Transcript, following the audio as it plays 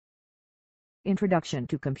Introduction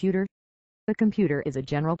to computer. The computer is a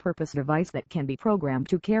general-purpose device that can be programmed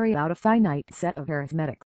to carry out a finite set of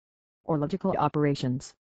arithmetic or logical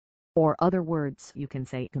operations. Or other words, you can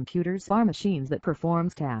say computers are machines that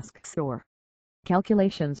performs tasks or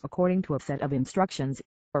calculations according to a set of instructions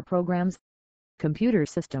or programs. Computer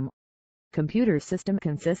system. Computer system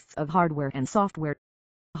consists of hardware and software.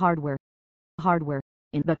 Hardware. Hardware,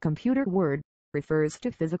 in the computer word, refers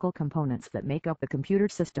to physical components that make up the computer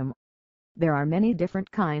system. There are many different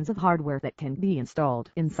kinds of hardware that can be installed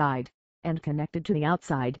inside and connected to the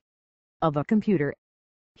outside of a computer.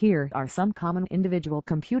 Here are some common individual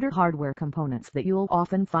computer hardware components that you'll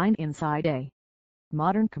often find inside a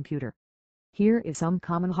modern computer. Here is some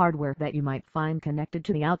common hardware that you might find connected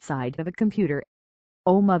to the outside of a computer.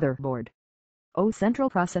 O motherboard. O central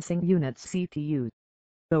processing units CPU.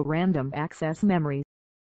 O random access memory.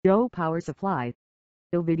 O power supply.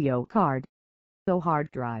 O video card. O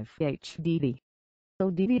hard drive HDD. O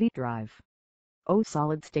DVD drive. O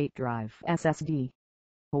solid state drive SSD.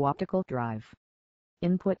 O optical drive.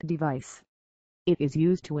 Input device. It is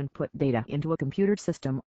used to input data into a computer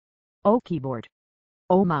system. O keyboard.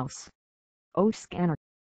 O mouse. O scanner.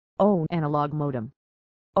 O analog modem.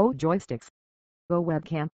 O joysticks. O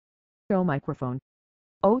webcam. O microphone.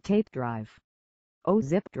 O tape drive. O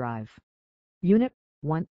zip drive. Unit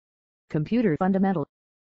 1. Computer fundamental.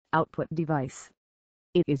 Output device.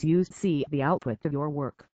 It is used to see the output of your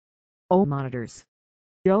work. O monitors.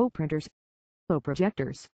 O printers. O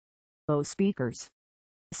projectors. O speakers.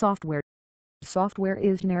 Software. Software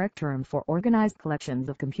is a generic term for organized collections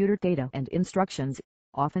of computer data and instructions,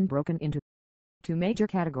 often broken into two major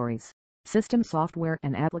categories: system software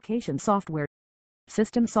and application software.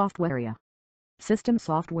 System software area. System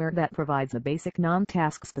software that provides the basic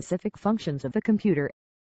non-task specific functions of the computer.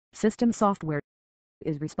 System software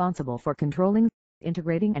is responsible for controlling,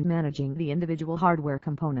 integrating and managing the individual hardware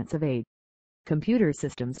components of a computer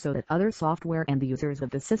system so that other software and the users of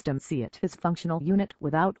the system see it as functional unit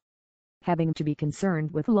without having to be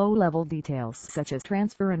concerned with low-level details such as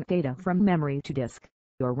transferring data from memory to disk,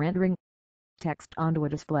 or rendering text onto a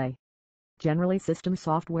display. Generally, system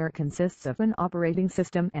software consists of an operating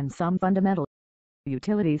system and some fundamental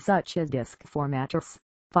utilities such as disk formatters,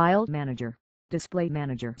 file manager, display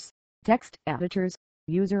managers, text editors,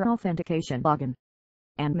 user authentication login,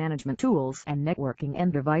 and management tools and networking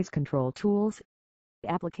and device control tools.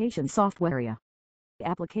 Application software area.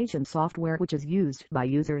 Application software which is used by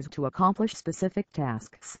users to accomplish specific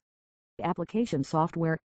tasks. Application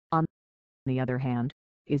software, on the other hand,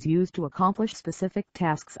 is used to accomplish specific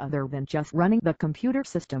tasks other than just running the computer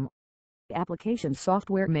system. Application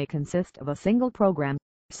software may consist of a single program,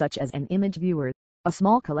 such as an image viewer, a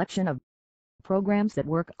small collection of programs that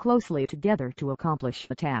work closely together to accomplish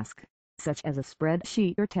a task, such as a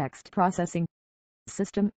spreadsheet or text processing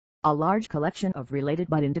system, a large collection of related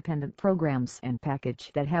but independent programs and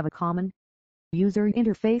package that have a common user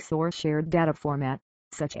interface or shared data format,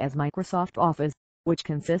 such as Microsoft Office, which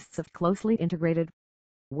consists of closely integrated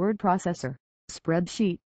word processor,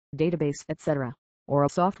 spreadsheet, database, etc., or a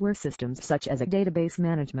software systems such as a database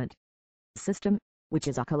management system, which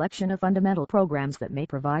is a collection of fundamental programs that may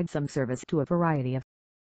provide some service to a variety of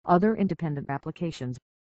other independent applications.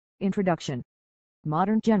 Introduction.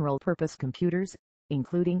 Modern general-purpose computers,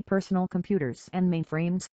 including personal computers and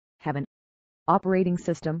mainframes, have an operating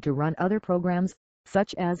system to run other programs,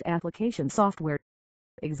 such as application software.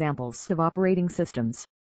 Examples of operating systems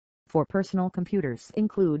for personal computers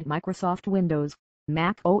include Microsoft Windows,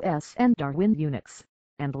 Mac OS and Darwin Unix,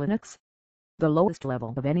 and Linux. The lowest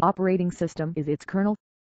level of any operating system is its kernel.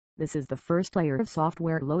 This is the first layer of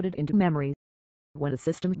software loaded into memory. When a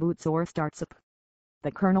system boots or starts up,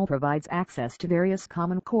 the kernel provides access to various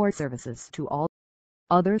common core services to all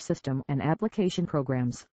other system and application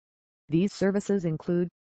programs. These services include,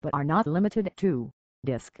 but are not limited to,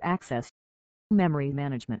 disk access, memory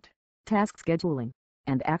management, task scheduling,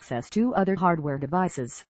 and access to other hardware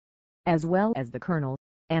devices. As well as the kernel,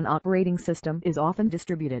 an operating system is often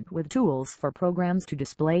distributed with tools for programs to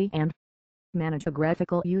display and manage a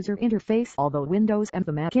graphical user interface. Although Windows and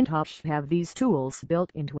the Macintosh have these tools built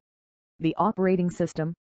into the operating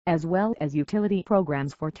system, as well as utility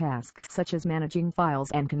programs for tasks such as managing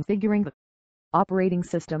files and configuring the operating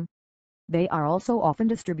system, they are also often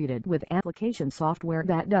distributed with application software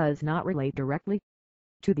that does not relate directly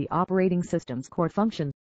to the operating system's core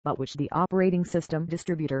functions, but which the operating system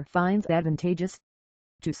distributor finds advantageous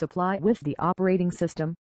to supply with the operating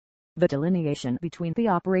system. The delineation between the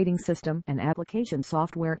operating system and application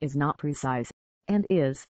software is not precise, and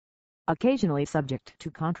is occasionally subject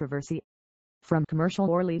to controversy. From commercial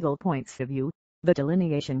or legal points of view, the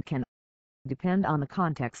delineation can depend on the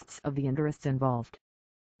contexts of the interests involved.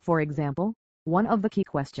 For example, one of the key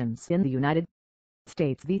questions in the United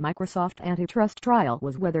States v. Microsoft antitrust trial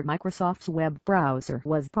was whether Microsoft's web browser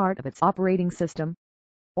was part of its operating system,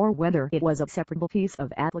 or whether it was a separable piece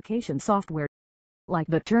of application software. Like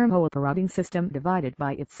the term operating system divided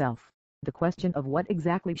by itself, the question of what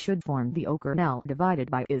exactly should form the kernel divided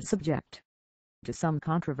by is subject to some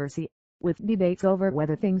controversy, with debates over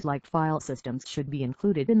whether things like file systems should be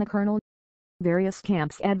included in the kernel. Various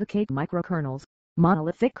camps advocate microkernels,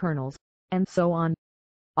 monolithic kernels, and so on.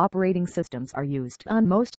 Operating systems are used on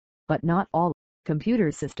most, but not all,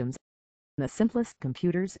 computer systems. The simplest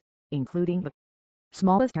computers, including the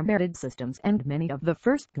smallest embedded systems and many of the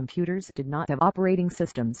first computers, did not have operating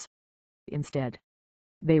systems. Instead,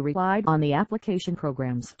 they relied on the application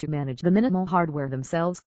programs to manage the minimal hardware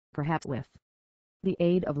themselves, perhaps with the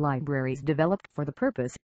aid of libraries developed for the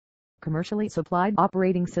purpose. Commercially supplied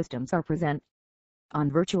operating systems are present on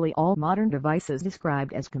virtually all modern devices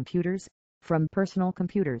described as computers, from personal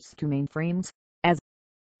computers to mainframes, as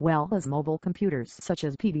well as mobile computers such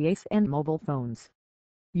as PDAs and mobile phones.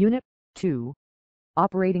 Unit 2.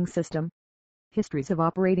 Operating System. Histories of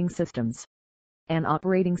operating systems. An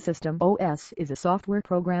operating system (OS) is a software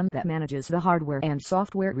program that manages the hardware and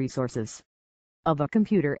software resources of a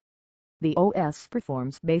computer. The OS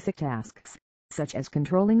performs basic tasks, such as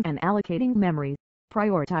controlling and allocating memory,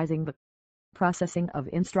 prioritizing the processing of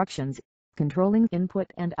instructions, controlling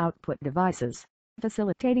input and output devices,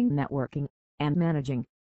 facilitating networking, and managing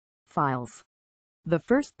files. The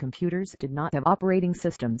first computers did not have operating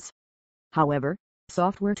systems. However,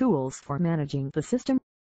 software tools for managing the system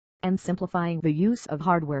and simplifying the use of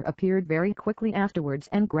hardware appeared very quickly afterwards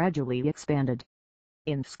and gradually expanded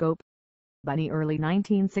in scope. By the early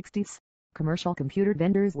 1960s, commercial computer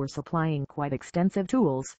vendors were supplying quite extensive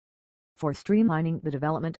tools for streamlining the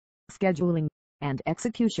development, scheduling, and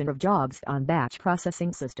execution of jobs on batch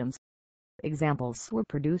processing systems. Examples were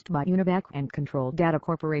produced by Univac and Control Data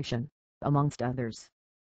Corporation, amongst others.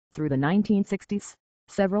 Through the 1960s,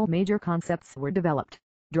 several major concepts were developed,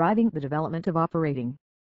 driving the development of operating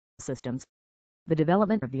systems. The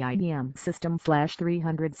development of the IBM System Flash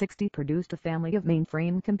 360 produced a family of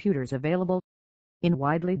mainframe computers available in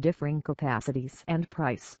widely differing capacities and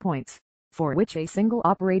price points, for which a single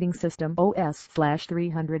operating system OS Flash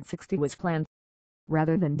 360 was planned,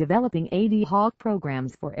 rather than developing ad hoc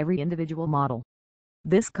programs for every individual model.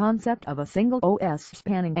 This concept of a single OS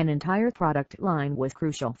spanning an entire product line was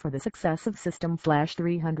crucial for the success of System Flash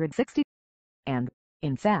 360, and,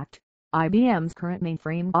 in fact, IBM's current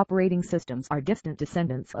mainframe operating systems are distant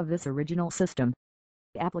descendants of this original system.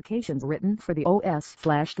 Applications written for the OS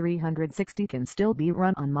Flash 360 can still be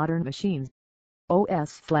run on modern machines.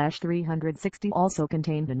 OS Flash 360 also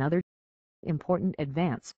contained another important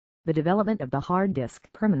advance, the development of the hard disk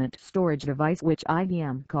permanent storage device, which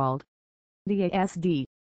IBM called DASD.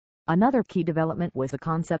 Another key development was the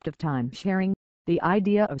concept of time sharing, the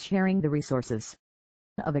idea of sharing the resources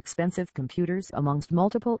of expensive computers amongst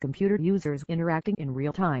multiple computer users interacting in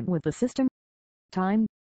real time with the system. Time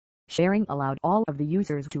sharing allowed all of the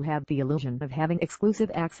users to have the illusion of having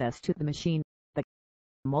exclusive access to the machine. The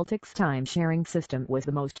Multics time sharing system was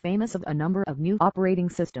the most famous of a number of new operating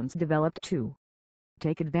systems developed to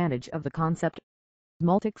take advantage of the concept.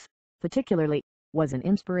 Multics, particularly, was an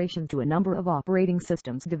inspiration to a number of operating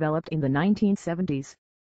systems developed in the 1970s,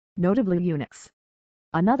 notably Unix.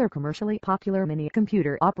 Another commercially popular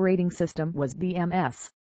mini-computer operating system was BMS.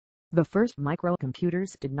 The first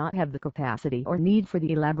microcomputers did not have the capacity or need for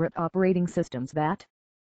the elaborate operating systems that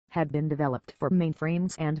had been developed for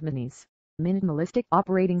mainframes and minis. Minimalistic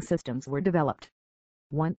operating systems were developed.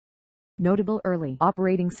 One notable early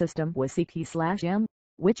operating system was CP/M,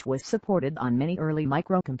 which was supported on many early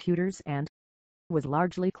microcomputers and was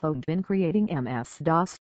largely cloned in creating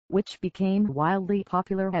MS-DOS, which became wildly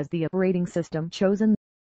popular as the operating system chosen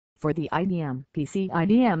for the IBM PC.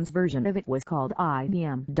 IBM's version of it was called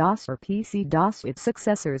IBM DOS or PC-DOS, its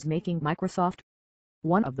successors making Microsoft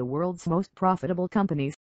one of the world's most profitable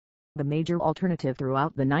companies. The major alternative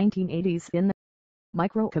throughout the 1980s in the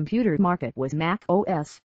microcomputer market was Mac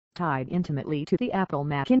OS, tied intimately to the Apple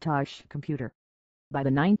Macintosh computer. By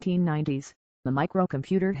the 1990s, the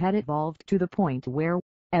microcomputer had evolved to the point where,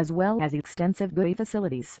 as well as extensive GUI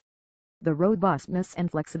facilities, the robustness and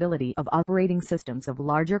flexibility of operating systems of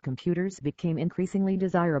larger computers became increasingly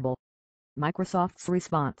desirable. Microsoft's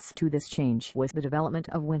response to this change was the development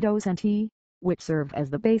of Windows NT, which served as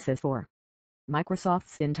the basis for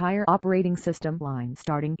Microsoft's entire operating system line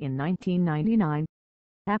starting in 1999.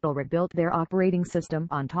 Apple rebuilt their operating system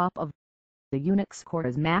on top of the Unix core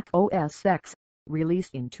as Mac OS X,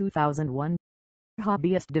 released in 2001.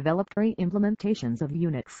 Hobbyist-developed implementations of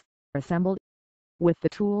Unix, assembled with the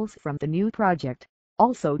tools from the new project,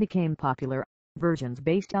 also became popular. Versions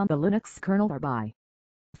based on the Linux kernel are by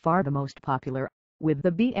far the most popular, with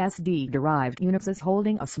the BSD-derived Unixes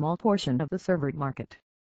holding a small portion of the server market.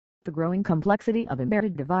 The growing complexity of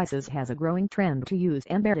embedded devices has a growing trend to use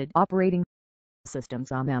embedded operating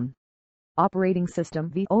systems on them. Operating System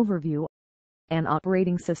V overview. An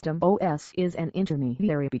operating system OS is an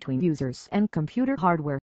intermediary between users and computer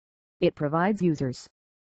hardware. It provides users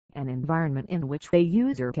an environment in which the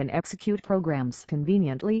user can execute programs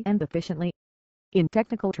conveniently and efficiently. In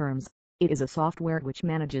technical terms, it is a software which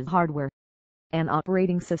manages hardware. An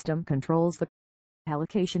operating system controls the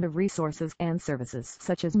allocation of resources and services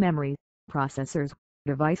such as memory, processors,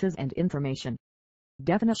 devices and information.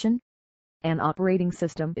 Definition: an operating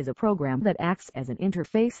system is a program that acts as an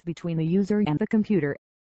interface between the user and the computer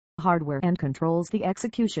hardware and controls the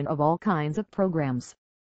execution of all kinds of programs.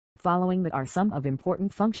 Following are some of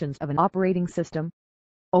important functions of an operating system.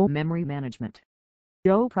 O. Memory management.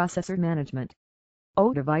 O. Processor management.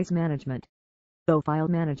 O. Device management. O. File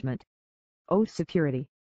management. O. Security.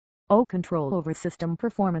 O. Control over system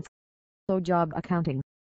performance. O. Job accounting.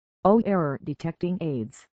 O. Error detecting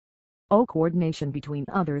aids. O. Coordination between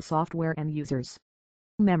other software and users.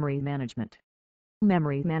 Memory management.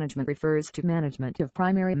 Memory management refers to management of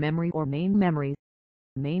primary memory or main memory.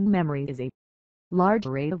 Main memory is a large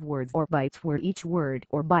array of words or bytes where each word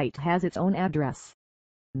or byte has its own address.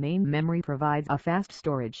 Main memory provides a fast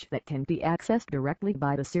storage that can be accessed directly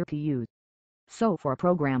by the CPU. So for a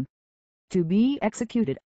program to be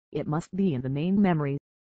executed, it must be in the main memory.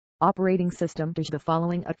 Operating system does the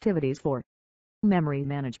following activities for memory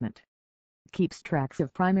management. Keeps tracks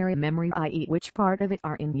of primary memory, i.e. which part of it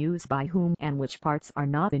are in use by whom and which parts are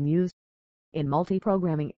not in use. In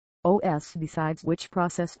multiprogramming, OS decides which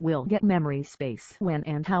process will get memory space when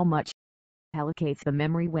and how much. Allocates the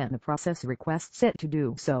memory when the process requests it to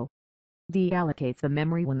do so. Deallocates the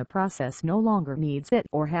memory when the process no longer needs it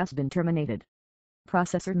or has been terminated.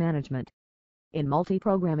 Processor management. In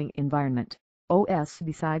multiprogramming environment, OS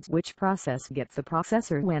decides which process gets the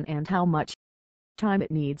processor when and how much time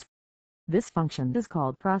it needs. This function is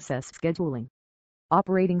called process scheduling.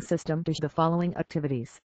 Operating system does the following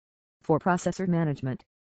activities. For processor management,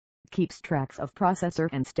 keeps tracks of processor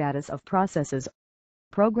and status of processes.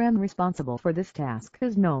 Program responsible for this task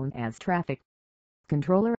is known as traffic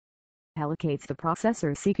controller. Allocates the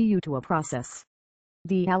processor CPU to a process.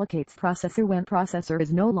 Deallocates processor when processor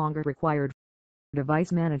is no longer required.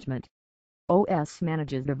 Device management. OS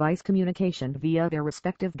manages device communication via their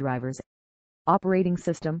respective drivers. Operating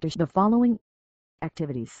system does the following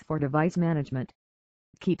activities for device management.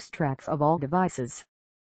 Keeps tracks of all devices.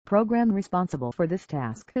 Program responsible for this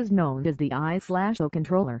task is known as the I/O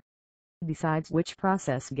controller. Decides which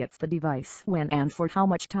process gets the device when and for how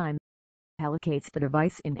much time. Allocates the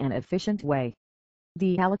device in an efficient way.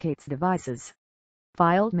 Deallocates devices.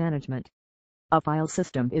 File management. A file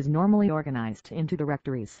system is normally organized into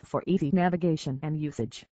directories for easy navigation and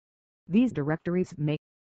usage. These directories may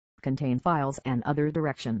contain files and other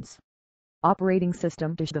directions. Operating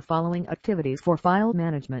system does the following activities for file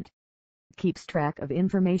management. Keeps track of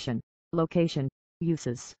information, location,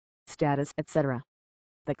 uses, status, etc.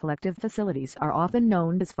 The collective facilities are often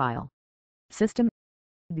known as file system.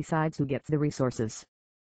 Decides who gets the resources.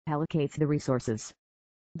 Allocates the resources.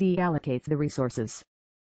 Deallocates the resources.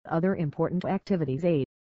 Other important activities 8.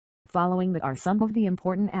 Following are some of the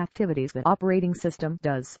important activities that operating system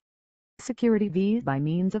does. Security V by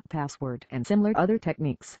means of password and similar other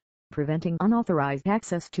techniques, preventing unauthorized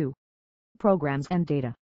access to programs and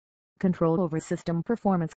data. Control over system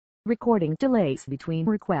performance, recording delays between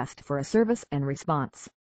request for a service and response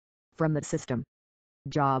from the system.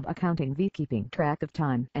 Job accounting V keeping track of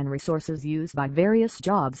time and resources used by various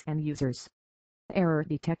jobs and users. Error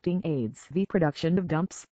detecting aids V production of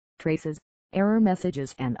dumps, traces, error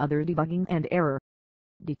messages and other debugging and error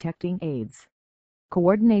detecting aids.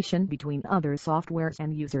 Coordination between other softwares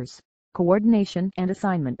and users, coordination and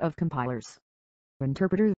assignment of compilers,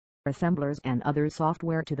 interpreters, assemblers and other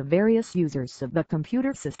software to the various users of the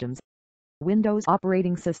computer systems. Windows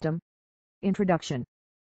operating system. Introduction.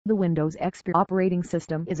 The Windows XP operating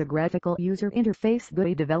system is a graphical user interface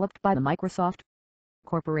GUI developed by the Microsoft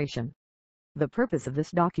Corporation. The purpose of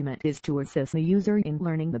this document is to assist the user in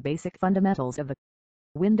learning the basic fundamentals of the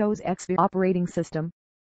Windows XP operating system.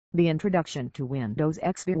 The Introduction to Windows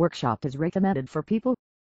XP workshop is recommended for people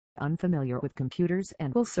unfamiliar with computers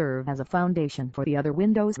and will serve as a foundation for the other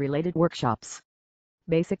Windows-related workshops.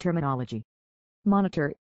 Basic terminology.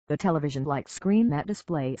 Monitor. The television-like screen that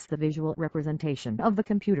displays the visual representation of the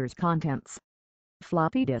computer's contents.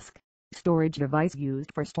 Floppy disk, storage device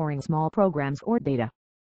used for storing small programs or data.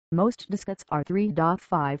 Most diskettes are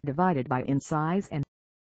 3.5 divided by in size and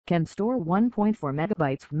can store 1.4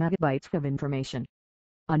 megabytes of information.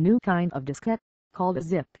 A new kind of diskette, called a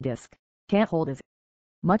zip disk, can hold as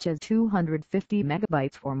much as 250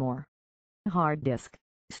 megabytes or more. Hard disk,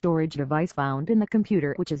 storage device found in the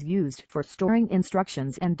computer which is used for storing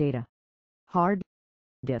instructions and data. Hard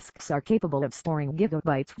disks are capable of storing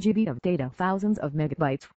gigabytes GB of data, thousands of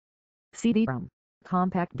megabytes. CD-ROM,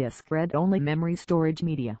 compact disc read-only memory storage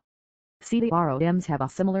media. CD-ROMs have a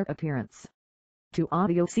similar appearance to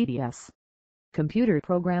audio CDs. Computer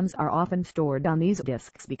programs are often stored on these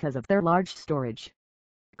disks because of their large storage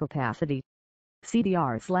capacity.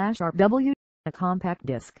 CDR/RW, a compact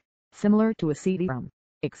disc, similar to a CD-ROM,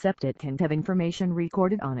 except it can have information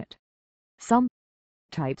recorded on it. Some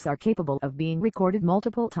types are capable of being recorded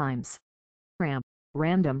multiple times. RAM,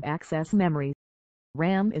 random access memory.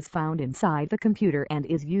 RAM is found inside the computer and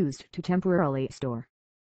is used to temporarily store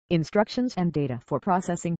instructions and data for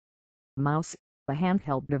processing. Mouse, a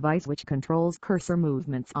handheld device which controls cursor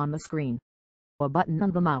movements on the screen. A button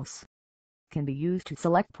on the mouse can be used to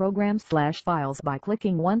select programs/files by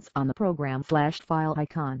clicking once on the program/file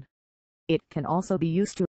icon. It can also be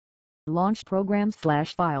used to launch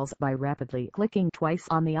programs/files by rapidly clicking twice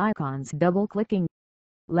on the icons, double-clicking.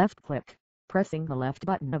 Left click, pressing the left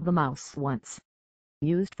button of the mouse once.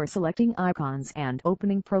 Used for selecting icons and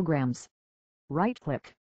opening programs. Right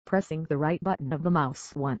click, pressing the right button of the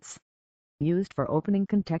mouse once. Used for opening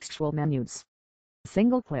contextual menus.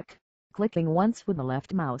 Single click, clicking once with the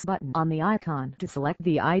left mouse button on the icon to select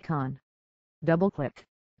the icon. Double click,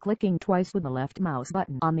 clicking twice with the left mouse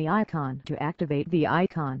button on the icon to activate the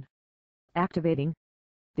icon. Activating.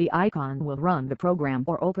 The icon will run the program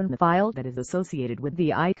or open the file that is associated with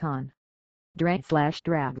the icon. Drag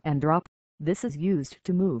and drop. This is used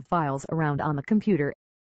to move files around on the computer.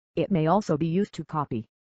 It may also be used to copy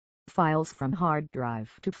files from hard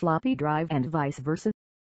drive to floppy drive and vice versa.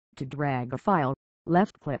 To drag a file,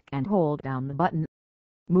 left-click and hold down the button.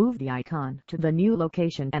 Move the icon to the new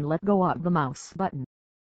location and let go of the mouse button.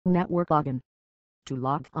 Network login. To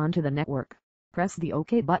log onto the network, press the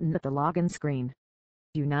OK button at the login screen.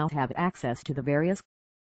 You now have access to the various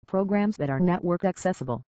programs that are network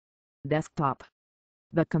accessible. Desktop.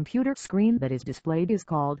 The computer screen that is displayed is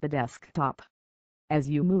called the desktop. As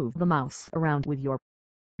you move the mouse around with your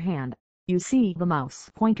hand, you see the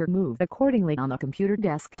mouse pointer move accordingly on the computer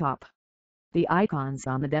desktop. The icons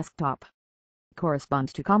on the desktop correspond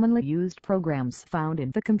to commonly used programs found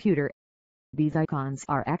in the computer. These icons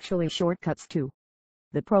are actually shortcuts to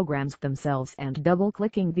the programs themselves, and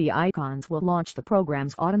double-clicking the icons will launch the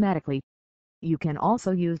programs automatically. You can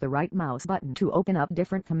also use the right mouse button to open up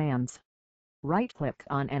different commands. Right-click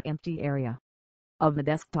on an empty area of the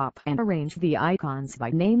desktop and arrange the icons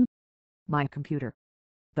by name. My Computer.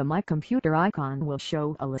 The My Computer icon will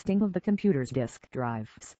show a listing of the computer's disk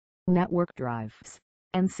drives, network drives,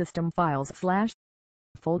 and system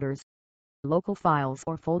files/folders. Local files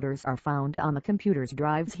or folders are found on the computer's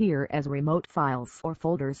drives here, as remote files or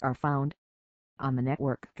folders are found on the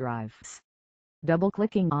network drives.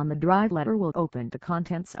 Double-clicking on the drive letter will open the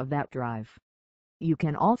contents of that drive. You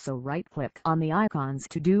can also right-click on the icons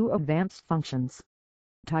to do advanced functions.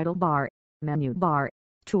 Title bar, menu bar,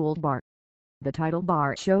 toolbar. The title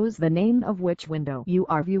bar shows the name of which window you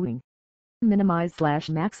are viewing.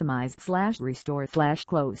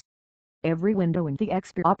 Minimize/maximize/restore/close. Every window in the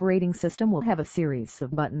XP operating system will have a series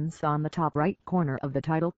of buttons on the top right corner of the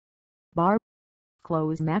title bar.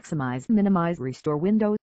 Close, maximize, minimize, restore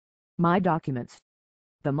windows. My Documents.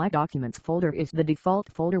 The My Documents folder is the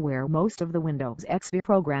default folder where most of the Windows XP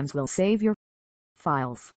programs will save your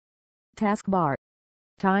files. Taskbar.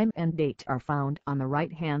 Time and date are found on the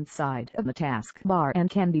right-hand side of the taskbar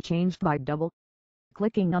and can be changed by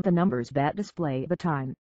double-clicking on the numbers that display the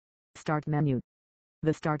time. Start menu.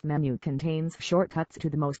 The Start menu contains shortcuts to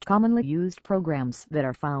the most commonly used programs that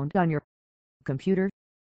are found on your computer.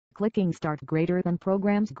 Clicking Start greater than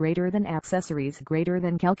Programs greater than Accessories greater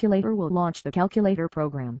than Calculator will launch the calculator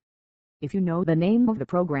program. If you know the name of the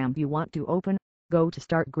program you want to open, go to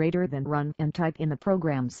Start greater than Run and type in the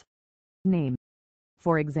program's name.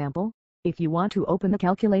 For example, if you want to open the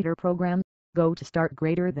calculator program, go to Start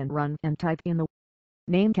greater than Run and type in the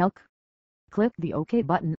name Calc. Click the OK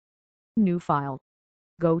button. New file.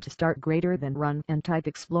 Go to Start greater than Run and type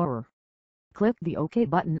Explorer. Click the OK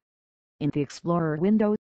button. In the Explorer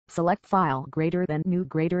window, select File greater than New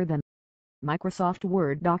greater than Microsoft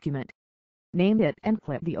Word document. Name it and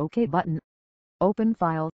click the OK button. Open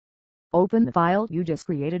file. Open the file you just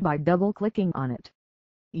created by double-clicking on it.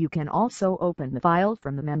 You can also open the file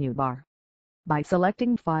from the menu bar by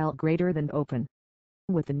selecting File greater than Open.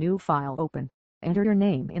 With the new file open, enter your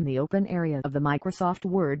name in the open area of the Microsoft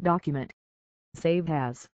Word document. Save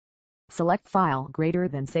as. Select File greater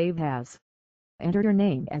than Save as. Enter your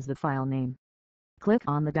name as the file name. Click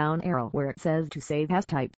on the down arrow where it says to save as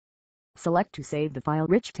type. Select to save the file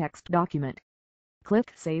rich text document.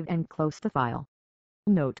 Click Save and close the file.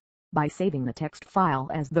 Note: by saving the text file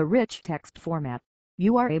as the rich text format,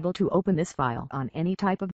 you are able to open this file on any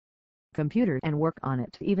type of computer and work on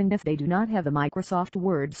it even if they do not have the Microsoft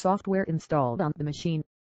Word software installed on the machine.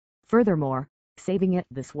 Furthermore, saving it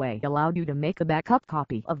this way allowed you to make a backup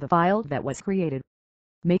copy of the file that was created.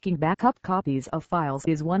 Making backup copies of files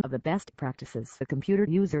is one of the best practices a computer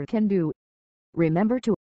user can do. Remember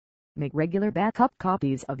to make regular backup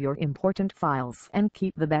copies of your important files and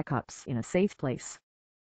keep the backups in a safe place.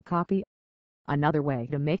 Copy. Another way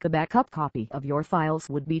to make a backup copy of your files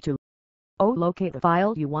would be to locate the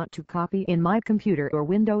file you want to copy in My Computer or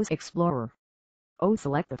Windows Explorer.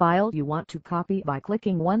 Select the file you want to copy by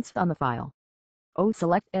clicking once on the file.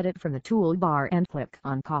 Select Edit from the toolbar and click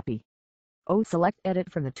on Copy. Select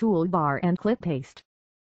Edit from the toolbar and click Paste.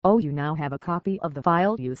 You now have a copy of the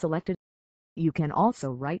file you selected. You can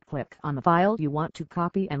also right-click on the file you want to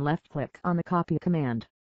copy and left-click on the Copy command.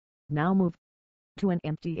 Now move to an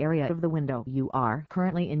empty area of the window you are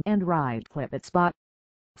currently in and right-click that spot.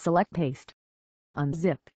 Select Paste.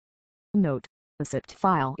 Unzip. Note: the zipped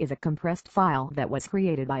file is a compressed file that was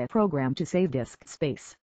created by a program to save disk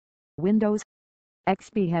space. Windows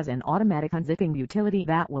XP has an automatic unzipping utility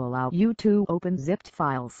that will allow you to open zipped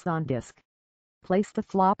files on disk. Place the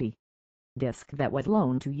floppy disk that was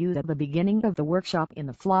loaned to you at the beginning of the workshop in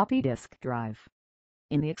the floppy disk drive.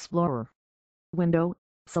 In the Explorer window,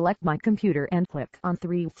 select My Computer and click on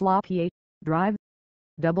 3 floppy drive.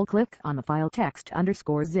 Double-click on the file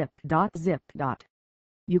text_zip.zip.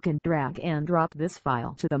 You can drag and drop this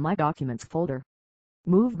file to the My Documents folder.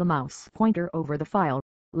 Move the mouse pointer over the file,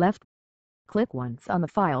 left. Click once on the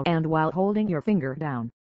file and while holding your finger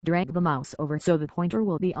down, drag the mouse over so the pointer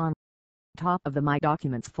will be on top of the My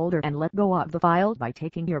Documents folder and let go of the file by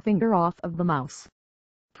taking your finger off of the mouse.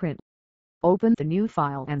 Print. Open the new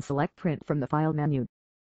file and select Print from the File menu.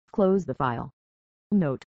 Close the file.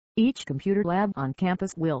 Note: each computer lab on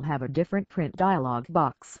campus will have a different print dialog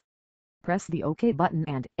box. Press the OK button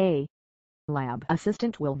and a lab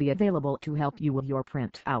assistant will be available to help you with your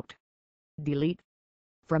print out. Delete.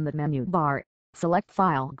 From the menu bar, select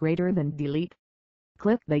File greater than Delete.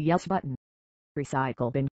 Click the Yes button.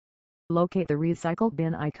 Recycle bin. Locate the recycle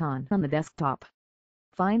bin icon on the desktop.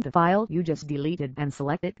 Find the file you just deleted and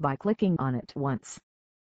select it by clicking on it once.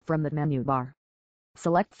 From the menu bar,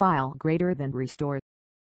 select File greater than Restore.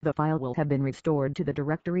 The file will have been restored to the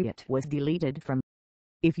directory it was deleted from.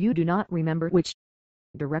 If you do not remember which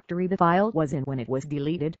directory the file was in when it was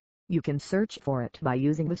deleted, you can search for it by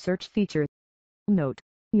using the search feature. Note: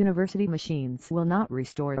 university machines will not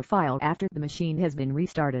restore a file after the machine has been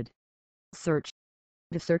restarted. Search.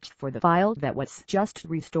 To search for the file that was just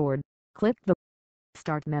restored, click the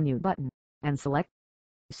Start menu button, and select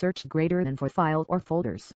Search greater than for file or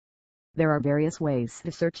folders. There are various ways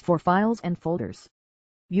to search for files and folders.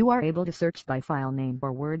 You are able to search by file name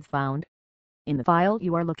or words found in the file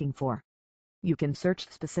you are looking for. You can search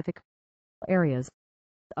specific areas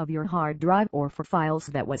of your hard drive or for files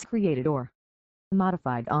that was created or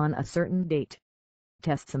modified on a certain date.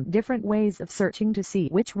 Test some different ways of searching to see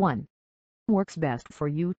which one works best for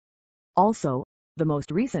you. Also, the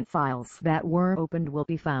most recent files that were opened will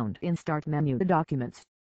be found in Start menu Documents.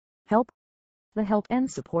 Help. The Help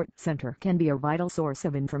and Support Center can be a vital source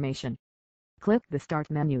of information. Click the Start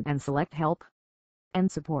menu and select Help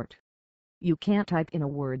and Support. You can type in a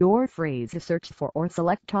word or phrase to search for or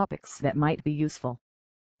select topics that might be useful.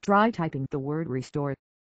 Try typing the word Restore.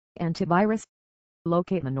 Antivirus.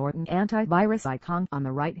 Locate the Norton antivirus icon on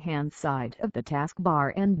the right-hand side of the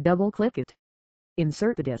taskbar and double-click it.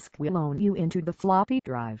 Insert the disk will loan you into the floppy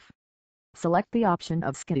drive. Select the option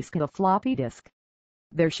of SCSI the floppy disk.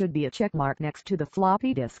 There should be a check mark next to the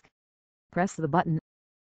floppy disk. Press the button.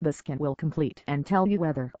 The scan will complete and tell you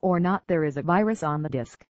whether or not there is a virus on the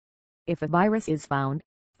disk. If a virus is found,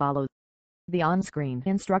 follow the on-screen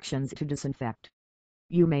instructions to disinfect.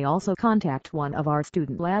 You may also contact one of our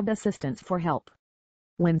student lab assistants for help.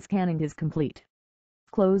 When scanning is complete,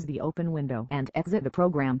 close the open window and exit the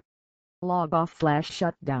program. Log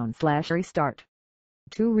off/shutdown/restart.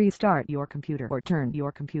 To restart your computer or turn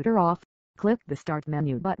your computer off, click the Start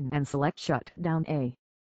menu button and select Shut Down A.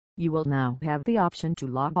 You will now have the option to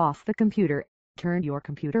log off the computer, turn your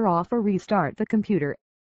computer off or restart the computer.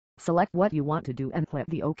 Select what you want to do and click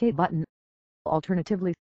the OK button.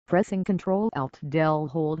 Alternatively, pressing Ctrl-Alt-Del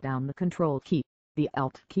hold down the Control key, the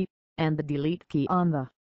Alt key, and the Delete key on the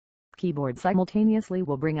keyboard simultaneously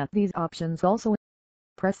will bring up these options also.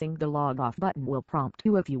 Pressing the Log Off button will prompt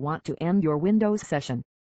you if you want to end your Windows session.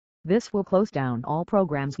 This will close down all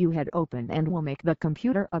programs you had open and will make the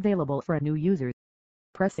computer available for a new user.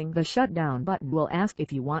 Pressing the Shutdown button will ask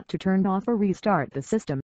if you want to turn off or restart the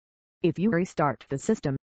system. If you restart the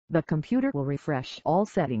system, the computer will refresh all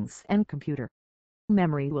settings and computer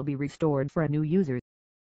memory will be restored for a new user.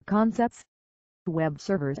 Concepts: web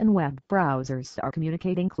servers and web browsers are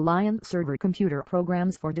communicating client-server computer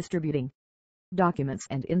programs for distributing documents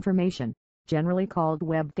and information, generally called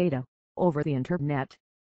web data, over the Internet.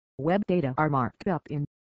 Web data are marked up in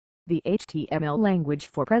the HTML language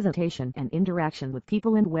for presentation and interaction with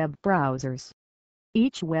people in web browsers.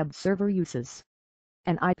 Each web server uses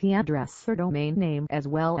an IP address or domain name as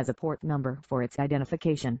well as a port number for its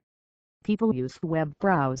identification. People use web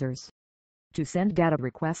browsers to send data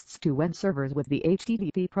requests to web servers with the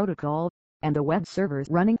HTTP protocol, and the web servers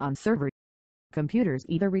running on server computers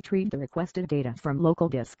either retrieve the requested data from local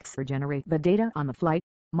disks or generate the data on the fly,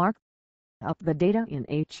 mark up the data in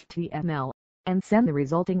HTML, and send the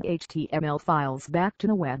resulting HTML files back to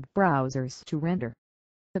the web browsers to render.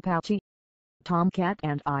 Apache, Tomcat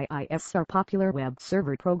and IIS are popular web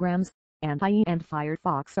server programs, and IE and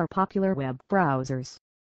Firefox are popular web browsers.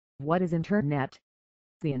 What is Internet?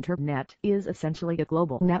 The Internet is essentially a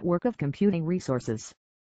global network of computing resources.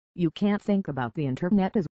 You can't think about the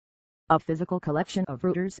Internet as a physical collection of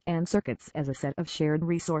routers and circuits, as a set of shared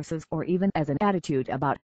resources, or even as an attitude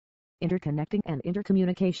about interconnecting and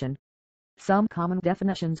intercommunication. Some common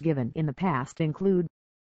definitions given in the past include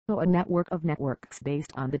a network of networks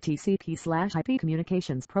based on the TCP/IP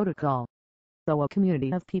communications protocol. A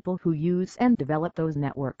community of people who use and develop those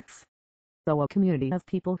networks. A community of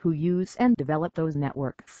people who use and develop those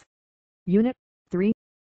networks. Unit 3.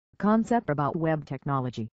 Concept about web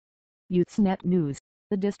technology. Usenet News,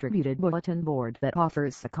 the distributed bulletin board that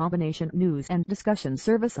offers a combination news and discussion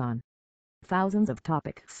service on thousands of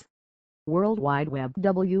topics. World Wide Web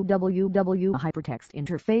www Hypertext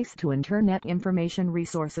Interface to Internet Information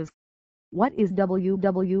Resources. What is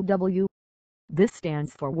www? This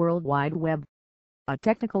stands for World Wide Web. A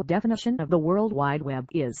technical definition of the World Wide Web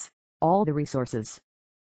is all the resources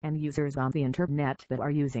and users on the Internet that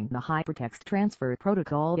are using the Hypertext Transfer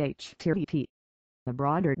Protocol HTTP. The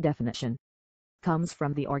broader definition comes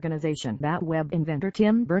from the organization that web inventor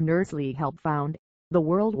Tim Berners-Lee helped found, the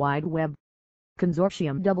World Wide Web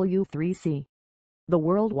Consortium W3C. The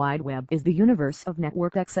World Wide Web is the universe of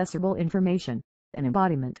network accessible information, an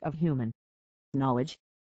embodiment of human knowledge.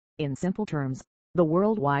 In simple terms, the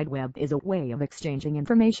World Wide Web is a way of exchanging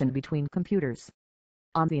information between computers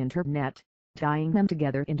on the Internet, tying them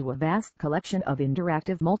together into a vast collection of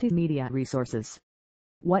interactive multimedia resources.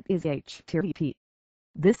 What is HTTP?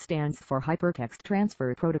 This stands for Hypertext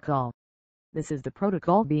Transfer Protocol. This is the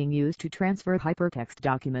protocol being used to transfer hypertext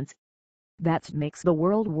documents. That makes the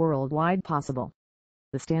worldwide possible.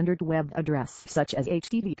 The standard web address such as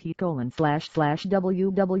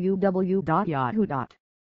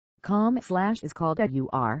http://www.yahoo.com/ is called a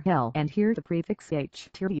URL, and here the prefix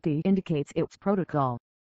HTTP indicates its protocol.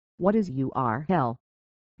 What is URL?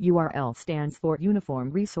 URL stands for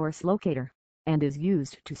Uniform Resource Locator, and is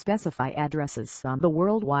used to specify addresses on the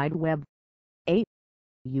World Wide Web. A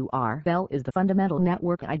URL is the fundamental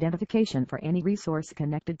network identification for any resource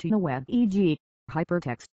connected to the web, e.g.,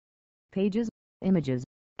 hypertext, pages, images,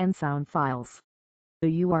 and sound files.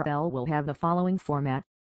 The URL will have the following format.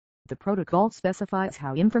 The protocol specifies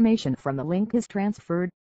how information from the link is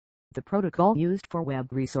transferred. The protocol used for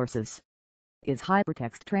web resources is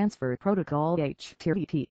Hypertext Transfer Protocol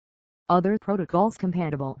HTTP. Other protocols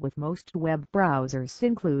compatible with most web browsers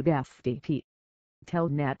include FTP,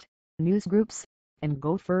 Telnet, Newsgroups, and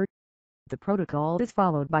Gopher. The protocol is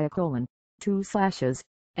followed by a colon, 2 slashes,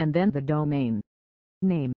 and then the domain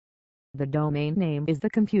name. The domain name is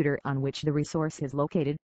the computer on which the resource is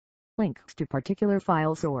located. Links to particular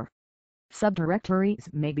files or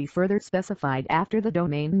subdirectories may be further specified after the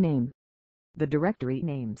domain name. The directory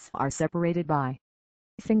names are separated by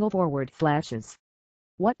single forward slashes.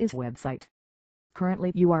 What is website?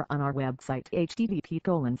 Currently you are on our website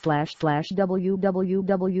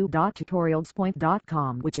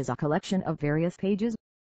http://www.tutorialspoint.com, which is a collection of various pages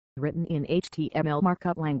written in HTML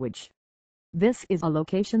markup language. This is a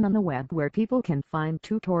location on the web where people can find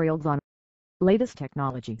tutorials on latest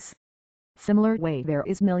technologies. Similar way there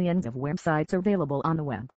is millions of websites available on the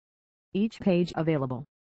web. Each page available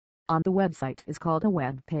on the website is called a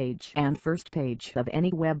web page, and first page of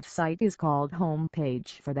any website is called home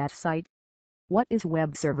page for that site. What is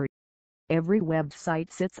web server? Every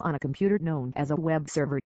website sits on a computer known as a web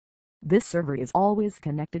server. This server is always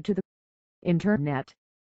connected to the internet.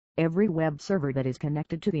 Every web server that is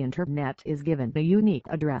connected to the internet is given a unique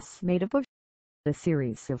address made up of a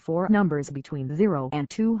series of 4 numbers between 0 and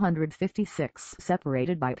 256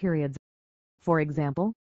 separated by periods. For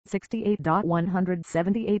example,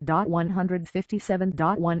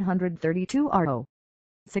 68.178.157.132 RO,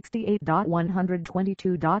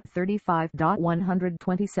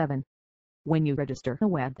 68.122.35.127. When you register a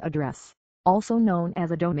web address, also known as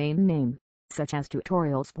a domain name, such as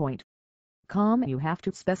tutorials.com, you have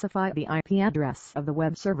to specify the IP address of the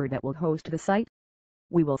web server that will host the site.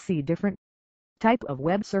 We will see different type of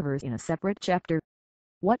web servers in a separate chapter.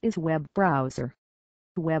 What is web browser?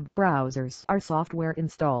 Web browsers are software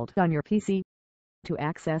installed on your PC. To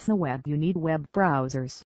access the web you need web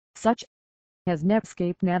browsers, such as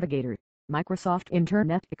Netscape Navigator, Microsoft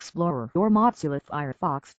Internet Explorer or Mozilla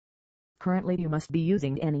Firefox. Currently you must be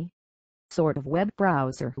using any sort of web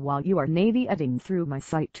browser while you are navigating through my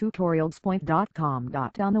site tutorialspoint.com.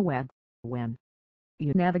 On the web, when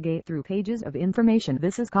you navigate through pages of information,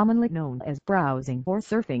 this is commonly known as browsing or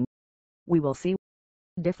surfing. We will see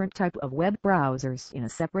different type of web browsers in a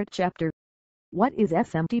separate chapter. What is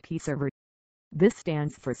SMTP server? This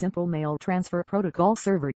stands for Simple Mail Transfer Protocol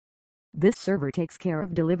Server. This server takes care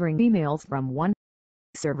of delivering emails from one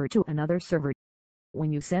server to another server.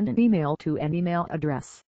 When you send an email to an email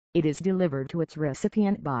address, it is delivered to its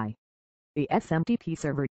recipient by the SMTP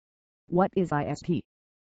server. What is ISP?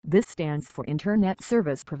 This stands for Internet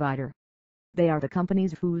Service Provider. They are the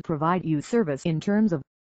companies who provide you service in terms of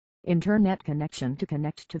internet connection to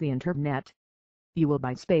connect to the internet. You will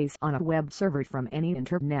buy space on a web server from any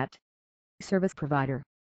internet service provider.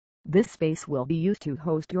 This space will be used to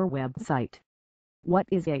host your website. What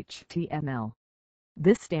is HTML?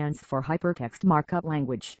 This stands for Hypertext Markup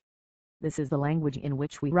Language. This is the language in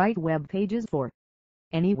which we write web pages for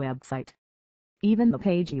any website. Even the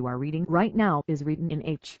page you are reading right now is written in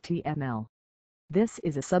HTML. This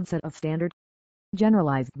is a subset of Standard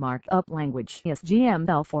Generalized Markup Language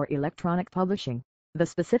 (SGML) for electronic publishing, the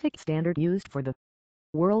specific standard used for the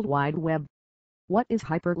World Wide Web. What is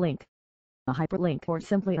hyperlink? A hyperlink, or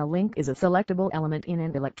simply a link, is a selectable element in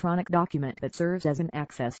an electronic document that serves as an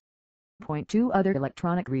access point to other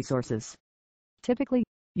electronic resources. Typically,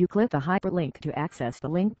 you click the hyperlink to access the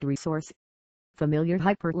linked resource. Familiar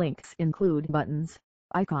hyperlinks include buttons,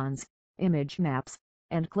 icons, image maps,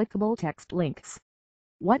 and clickable text links.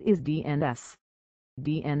 What is DNS?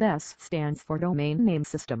 DNS stands for Domain Name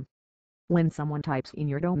System. When someone types in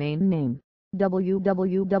your domain name,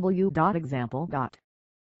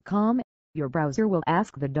 www.example.com, your browser will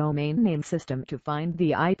ask the domain name system to find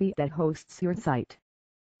the IP that hosts your site.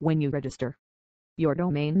 When you register your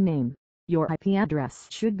domain name, your IP address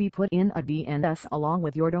should be put in a DNS along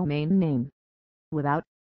with your domain name. Without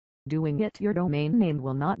doing it, your domain name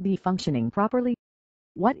will not be functioning properly.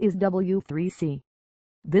 What is W3C?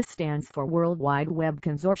 This stands for World Wide Web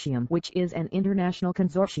Consortium, which is an international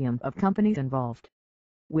consortium of companies involved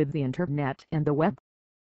with the Internet and the web.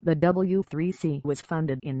 The W3C was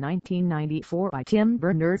founded in 1994 by Tim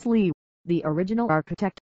Berners-Lee, the original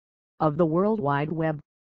architect of the World Wide Web.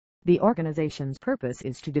 The organization's purpose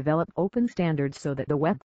is to develop open standards so that the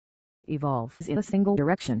web evolves in a single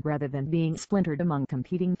direction rather than being splintered among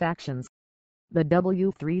competing factions. The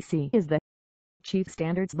W3C is the chief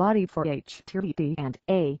standards body for HTTP and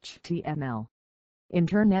HTML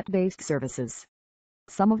Internet-based services.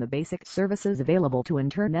 Some of the basic services available to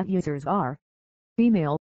Internet users are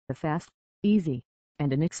email, a fast, easy,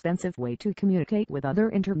 and inexpensive way to communicate with other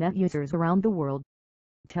Internet users around the world.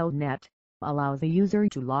 Telnet allows the user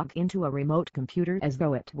to log into a remote computer as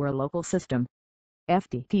though it were a local system.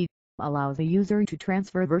 FTP allows the user to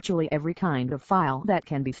transfer virtually every kind of file that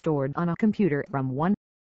can be stored on a computer from one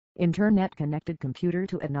Internet-connected computer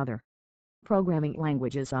to another. Programming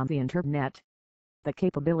languages on the Internet. The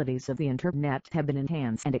capabilities of the Internet have been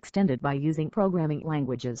enhanced and extended by using programming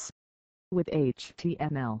languages. With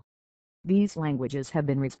HTML, these languages have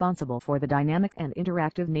been responsible for the dynamic and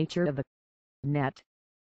interactive nature of the net.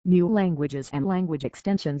 New languages and language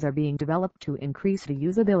extensions are being developed to increase the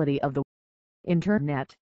usability of the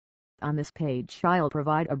Internet. On this page I'll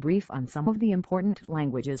provide a brief on some of the important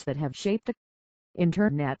languages that have shaped the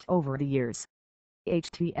Internet over the years.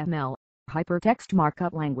 HTML, Hypertext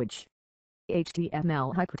Markup Language.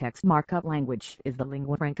 HTML Hypertext Markup Language is the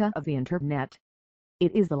lingua franca of the Internet.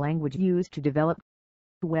 It is the language used to develop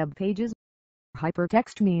web pages.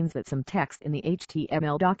 hypertext means that some text in the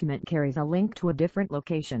HTML document carries a link to a different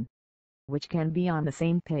location, which can be on the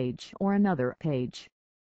same page or another page.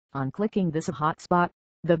 On clicking this hotspot,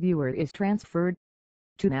 the viewer is transferred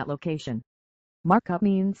to that location. Markup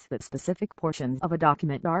means that specific portions of a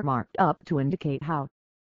document are marked up to indicate how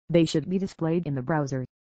they should be displayed in the browser.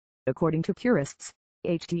 According to purists,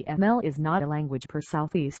 HTML is not a language per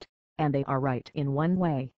Southeast, and they are right in one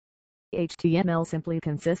way. HTML simply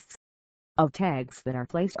consists of tags that are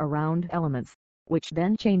placed around elements, which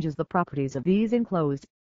then changes the properties of these enclosed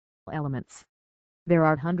elements. There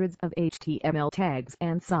are hundreds of HTML tags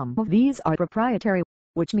and some of these are proprietary,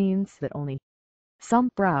 which means that only some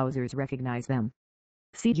browsers recognize them.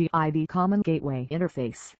 CGI, the Common Gateway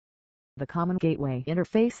Interface. The Common Gateway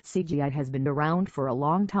Interface (CGI) has been around for a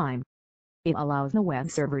long time. It allows the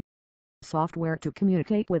web server software to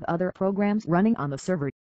communicate with other programs running on the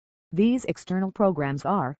server. These external programs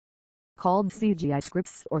are called CGI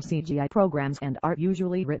scripts or CGI programs and are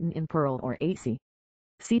usually written in Perl or AC.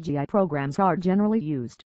 CGI programs are generally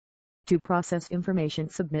used to process information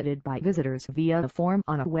submitted by visitors via a form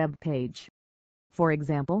on a web page. For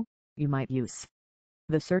example, you might use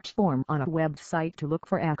the search form on a website to look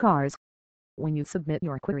for cars. When you submit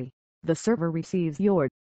your query, the server receives your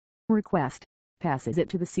request, passes it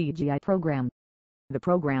to the CGI program. The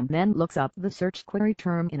program then looks up the search query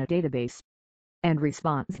term in a database and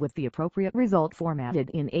responds with the appropriate result formatted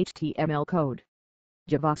in HTML code.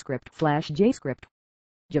 JavaScript/JScript.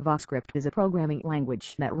 JavaScript is a programming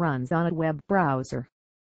language that runs on a web browser.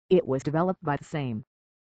 It was developed by the same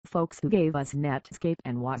folks who gave us Netscape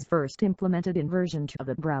and was first implemented in version 2 of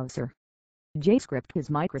the browser. JScript is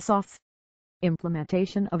Microsoft's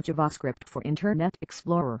implementation of JavaScript for Internet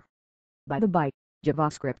Explorer. By the by,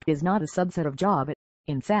 JavaScript is not a subset of Java.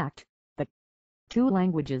 In fact, the two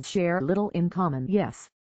languages share little in common. Yes,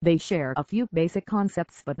 they share a few basic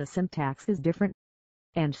concepts, but the syntax is different,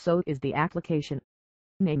 and so is the application.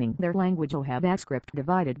 Naming their language JavaScript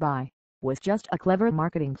divided by was just a clever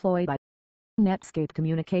marketing ploy by Netscape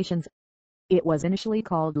Communications. It was initially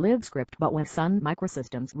called LiveScript, but when Sun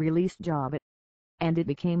Microsystems released Java and it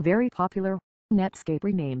became very popular, Netscape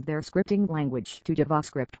renamed their scripting language to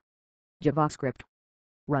JavaScript. JavaScript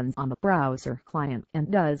runs on the browser client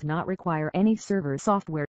and does not require any server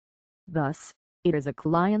software. Thus, it is a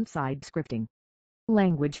client-side scripting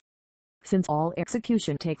language. Since all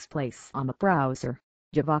execution takes place on the browser,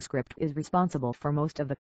 JavaScript is responsible for most of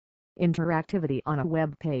the interactivity on a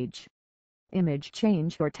web page. Image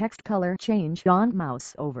change or text color change on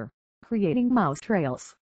mouse over, creating mouse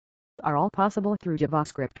trails, are all possible through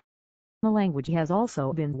JavaScript. The language has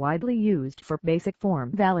also been widely used for basic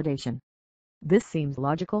form validation. This seems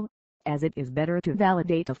logical, as it is better to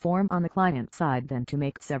validate a form on the client side than to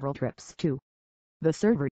make several trips to the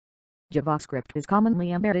server. JavaScript is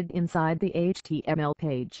commonly embedded inside the HTML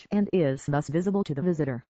page and is thus visible to the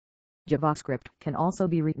visitor. JavaScript can also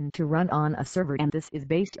be written to run on a server, and this is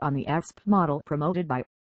based on the ASP model promoted by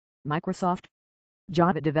Microsoft.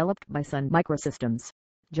 Java developed by Sun Microsystems.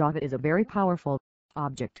 Java is a very powerful,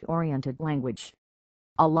 object-oriented language.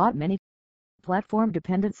 Many platform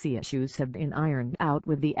dependency issues have been ironed out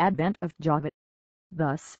with the advent of Java.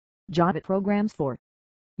 Thus, Java programs for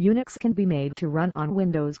Unix can be made to run on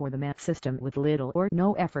Windows or the Mac system with little or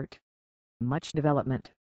no effort. Much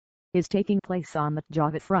development is taking place on the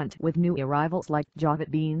Java front with new arrivals like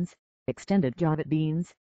JavaBeans, Extended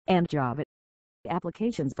JavaBeans, and Java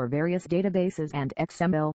applications for various databases and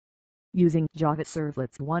XML. Using Java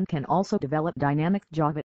Servlets, one can also develop dynamic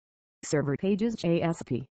Java server pages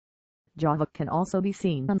 (JSP). Java can also be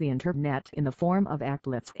seen on the internet in the form of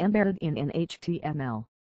applets embedded in an HTML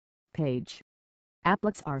page.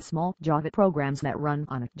 Applets are small Java programs that run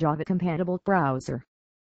on a Java-compatible browser.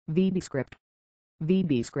 VBScript.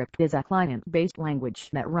 VBScript is a client-based language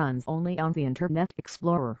that runs only on the Internet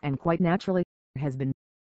Explorer and quite naturally has been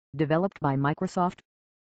developed by Microsoft.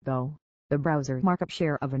 Though the browser markup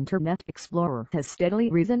share of Internet Explorer has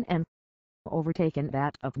steadily risen and overtaken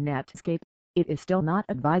that of Netscape, it is still not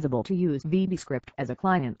advisable to use VBScript as a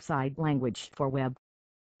client-side language for web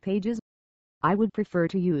pages. I would prefer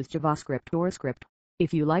to use JavaScript or Script,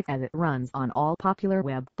 if you like, as it runs on all popular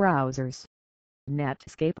web browsers: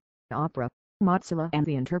 Netscape, Opera, Mozilla and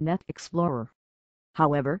the Internet Explorer.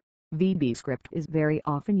 However, VBScript is very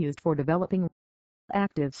often used for developing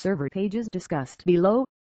active server pages discussed below.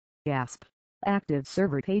 ASP. Active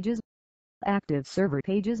server pages. Active server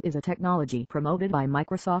pages is a technology promoted by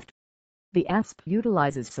Microsoft. The ASP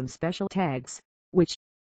utilizes some special tags, which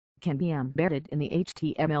can be embedded in the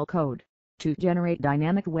HTML code, to generate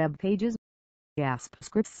dynamic web pages. ASP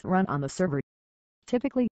scripts run on the server.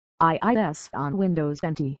 Typically, IIS on Windows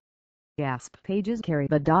NT. ASP pages carry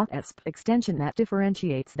the .asp extension that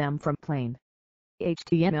differentiates them from plain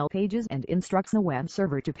HTML pages and instructs the web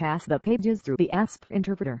server to pass the pages through the ASP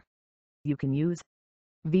interpreter. You can use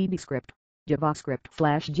VBScript,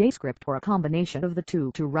 JavaScript/JScript or a combination of the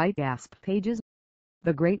two to write ASP pages.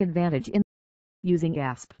 The great advantage in using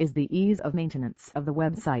ASP is the ease of maintenance of the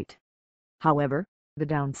website. However, the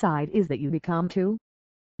downside is that you become too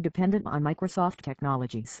dependent on Microsoft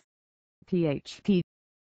technologies. PHP.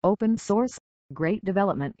 Open source, great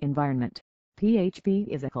development environment. PHP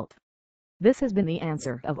is a cult. This has been the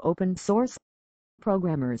answer of open source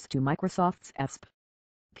programmers to Microsoft's ASP.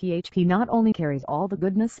 PHP not only carries all the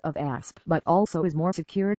goodness of ASP but also is more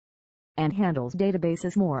secure and handles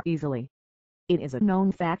databases more easily. It is a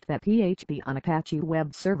known fact that PHP on Apache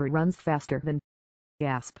web server runs faster than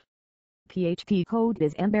ASP. PHP code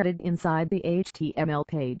is embedded inside the HTML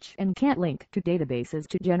page and can't link to databases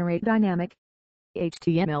to generate dynamic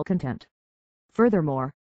HTML content.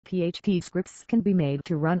 Furthermore, PHP scripts can be made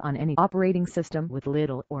to run on any operating system with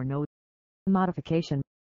little or no modification.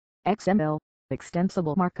 XML,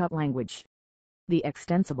 Extensible Markup Language. The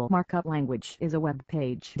Extensible Markup Language is a web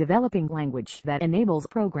page developing language that enables a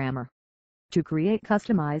programmer to create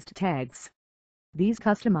customized tags. These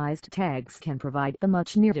customized tags can provide the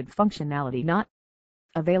much-needed functionality not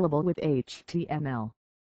available with HTML.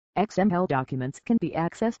 XML documents can be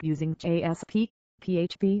accessed using JSP,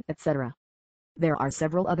 PHP, etc. There are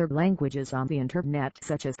several other languages on the internet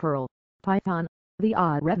such as Perl, Python, the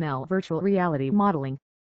RML virtual reality modeling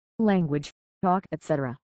language, Talk,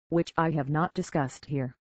 etc., which I have not discussed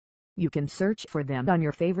here. You can search for them on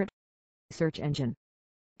your favorite search engine.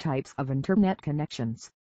 Types of internet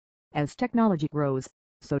connections. As technology grows,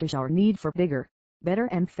 so does our need for bigger, better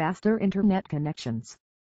and faster internet connections.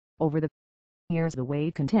 Over the years the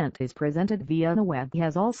way content is presented via the web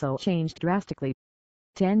has also changed drastically.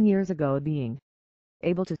 10 years ago being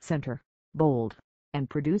able to center, bold, and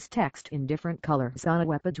produce text in different colors on a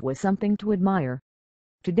web page was something to admire.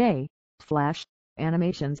 Today, Flash,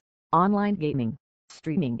 animations, online gaming,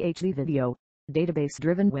 streaming HD video,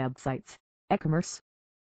 database-driven websites, e-commerce,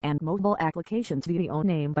 and mobile applications be the own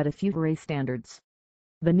name but a few gray standards.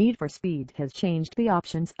 The need for speed has changed the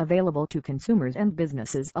options available to consumers and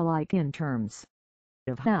businesses alike in terms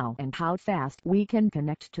of how and how fast we can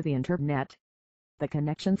connect to the internet. The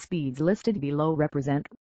connection speeds listed below represent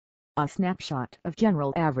a snapshot of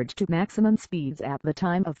general average to maximum speeds at the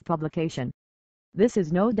time of publication. This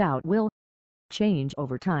is no doubt will change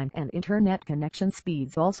over time, and internet connection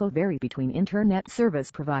speeds also vary between internet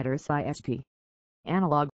service providers. ISP.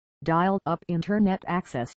 Analog, dial-up internet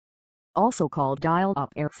access, also called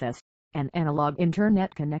dial-up access, an analog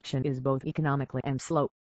internet connection is both economically and slow.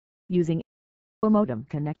 Using a modem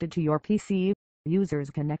connected to your PC, users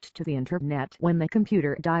connect to the internet when the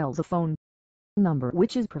computer dials a phone number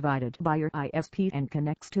which is provided by your ISP and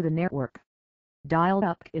connects to the network.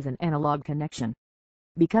 Dial-up is an analog connection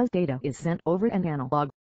because data is sent over an analog,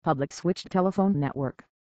 public switched telephone network.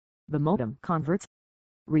 The modem converts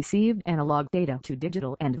received analog data to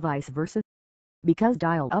digital and vice versa. Because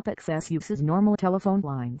dial-up access uses normal telephone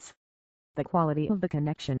lines, the quality of the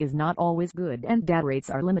connection is not always good and data rates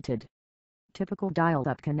are limited. Typical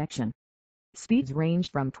dial-up connection speeds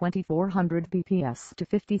range from 2400 bps to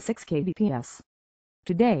 56 kbps.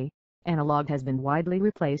 Today, analog has been widely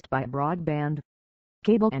replaced by broadband,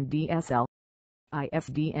 cable and DSL.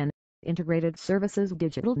 ISDN, Integrated Services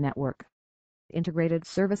Digital Network. Integrated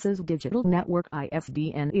Services Digital Network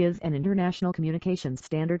 (ISDN) is an international communications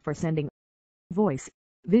standard for sending voice,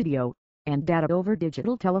 video, and data over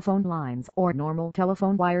digital telephone lines or normal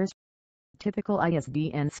telephone wires. Typical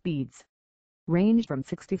ISDN speeds range from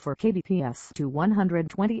 64 kbps to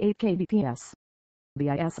 128 kbps. The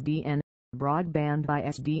ISDN, Broadband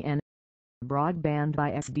ISDN. Broadband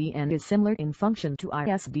ISDN is similar in function to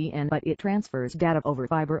ISDN, but it transfers data over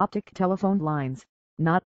fiber optic telephone lines,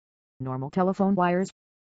 not normal telephone wires.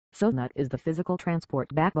 SONET is the physical transport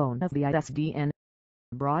backbone of the ISDN.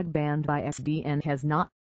 Broadband ISDN has not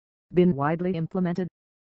been widely implemented.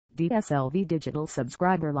 DSL Digital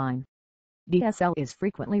Subscriber Line. DSL is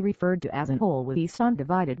frequently referred to as an always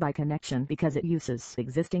undivided by connection because it uses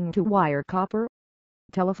existing two-wire copper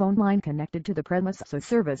telephone line connected to the premise, so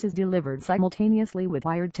service is delivered simultaneously with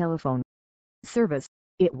wired telephone service.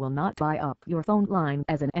 It will not tie up your phone line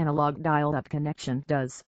as an analog dial-up connection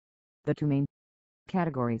does. The two main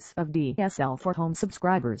categories of DSL for home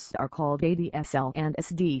subscribers are called ADSL and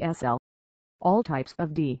SDSL. All types of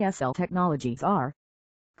DSL technologies are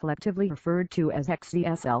collectively referred to as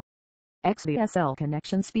XDSL. XDSL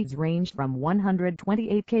connection speeds range from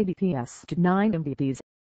 128 kbps to 9 Mbps.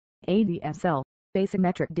 ADSL,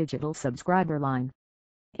 Asymmetric Digital Subscriber Line.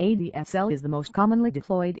 ADSL is the most commonly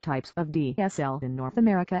deployed types of DSL in North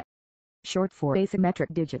America. Short for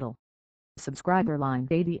Asymmetric Digital Subscriber Line.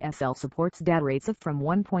 ADSL supports data rates of from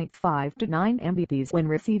 1.5 to 9 Mbps when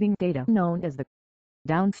receiving data, known as the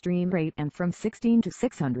downstream rate, and from 16 to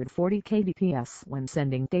 640 kbps when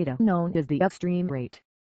sending data, known as the upstream rate.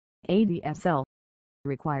 ADSL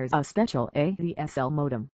requires a special ADSL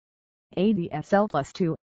modem, ADSL Plus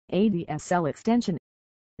 2, ADSL extension,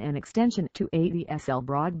 an extension to ADSL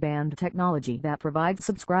broadband technology that provides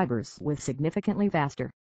subscribers with significantly faster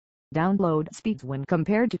download speeds when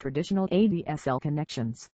compared to traditional ADSL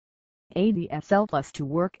connections. ADSL Plus 2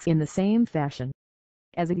 works in the same fashion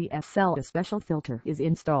as ADSL. A special filter is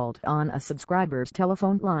installed on a subscriber's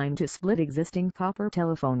telephone line to split existing copper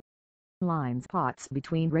telephone lines pots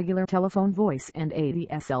between regular telephone voice and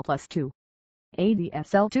ADSL Plus 2.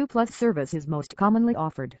 ADSL 2 Plus service is most commonly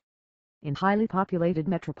offered in highly populated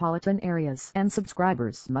metropolitan areas, and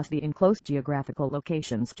subscribers must be in close geographical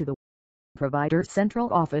locations to the provider's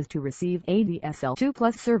central office to receive ADSL 2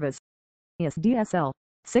 Plus service. SDSL,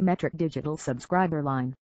 Symmetric Digital Subscriber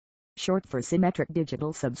Line. Short for Symmetric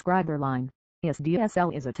Digital Subscriber Line.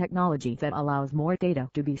 SDSL is a technology that allows more data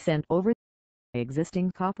to be sent over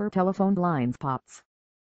existing copper telephone lines pots.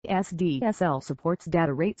 SDSL supports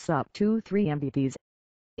data rates up to 3 Mbps.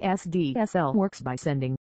 SDSL works by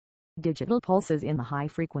sending digital pulses in the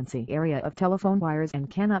high-frequency area of telephone wires and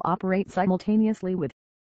cannot operate simultaneously with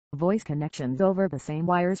voice connections over the same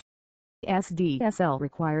wires. SDSL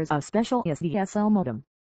requires a special SDSL modem.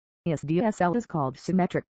 SDSL is called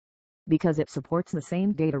symmetric because it supports the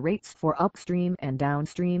same data rates for upstream and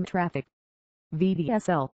downstream traffic.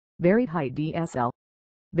 VDSL, Very High DSL.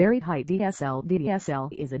 Very High DSL.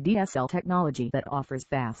 VDSL is a DSL technology that offers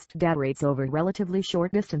fast data rates over relatively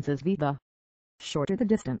short distances. The shorter the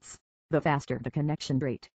distance, the faster the connection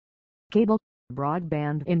rate. Cable,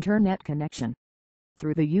 broadband internet connection.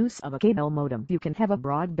 Through the use of a cable modem, you can have a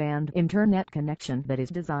broadband internet connection that is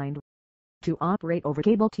designed to operate over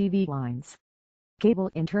cable TV lines. Cable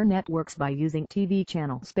internet works by using TV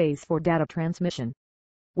channel space for data transmission,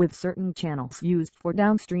 with certain channels used for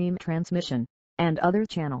downstream transmission, and other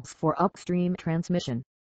channels for upstream transmission.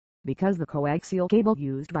 Because the coaxial cable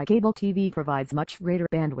used by cable TV provides much greater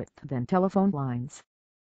bandwidth than telephone lines,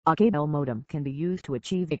 a cable modem can be used to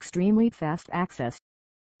achieve extremely fast access.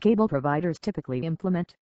 Cable providers typically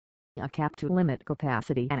implement a cap to limit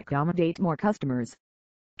capacity and accommodate more customers.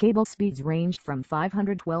 Cable speeds range from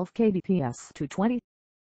 512 kbps to 20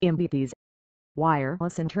 Mbps.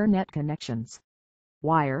 Wireless Internet connections.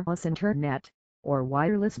 Wireless Internet, or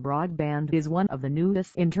wireless broadband, is one of the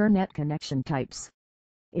newest Internet connection types.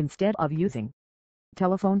 Instead of using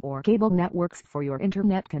telephone or cable networks for your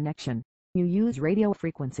Internet connection, you use radio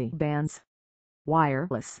frequency bands.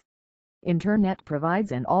 Wireless Internet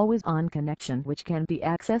provides an always-on connection which can be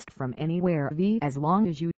accessed from anywhere as long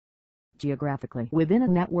as you geographically within a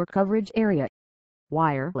network coverage area.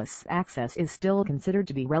 Wireless access is still considered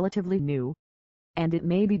to be relatively new, and it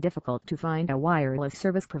may be difficult to find a wireless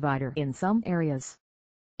service provider in some areas.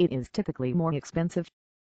 It is typically more expensive,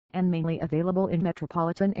 and mainly available in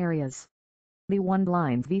metropolitan areas. V1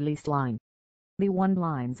 lines. V-leased line. V1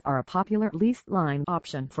 lines are a popular leased line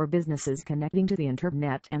option for businesses connecting to the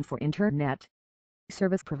Internet and for Internet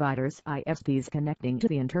service providers ISPs connecting to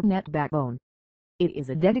the Internet backbone. It is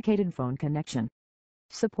a dedicated phone connection,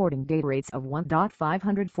 supporting data rates of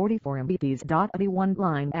 1.544 Mbps. A V1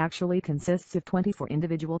 line actually consists of 24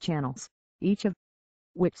 individual channels, each of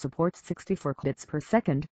which supports 64 bits per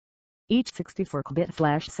second. Each 64-bit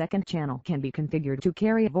flash-second channel can be configured to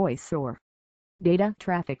carry voice or data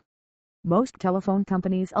traffic. Most telephone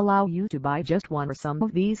companies allow you to buy just one or some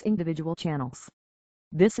of these individual channels.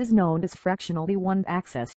 This is known as fractional V1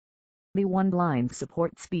 access. V1 lines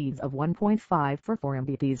support speeds of 1.544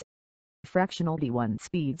 Mbps. Fractional V1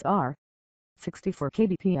 speeds are 64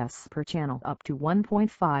 kbps per channel up to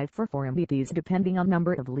 1.544 Mbps depending on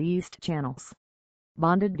number of leased channels.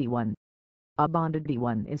 Bonded V1. A bonded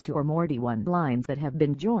V1 is two or more V1 lines that have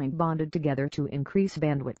been joined bonded together to increase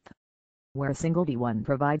bandwidth. Where a single V1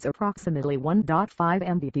 provides approximately 1.5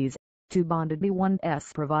 Mbps, two bonded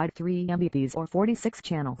V1s provide 3 Mbps or 46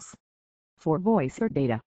 channels. For voice or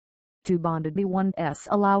data, two bonded V1s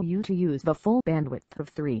allow you to use the full bandwidth of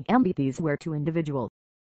 3 Mbps, where two individual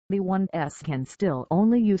V1s can still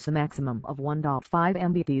only use a maximum of 1.5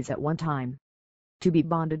 Mbps at one time. To be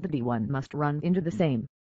bonded, the V1 must run into the same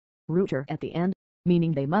router at the end,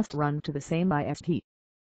 meaning they must run to the same ISP.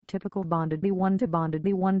 Typical bonded V1 to bonded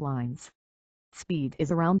V1 lines speed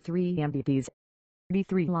is around 3 Mbps.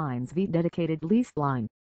 V3 lines. V dedicated leased line.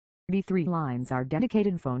 D3 lines are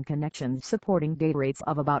dedicated phone connections supporting data rates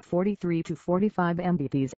of about 43 to 45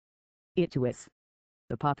 Mbps. It is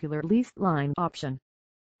the popular leased line option.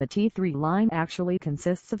 The T3 line actually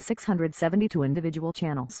consists of 672 individual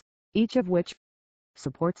channels, each of which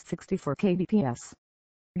supports 64 kbps.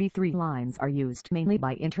 D3 lines are used mainly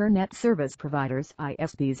by Internet Service Providers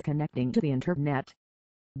ISPs connecting to the Internet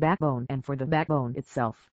backbone and for the backbone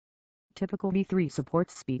itself. Typical D3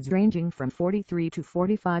 supports speeds ranging from 43 to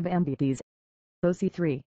 45 Mbps.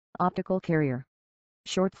 OC3, optical carrier.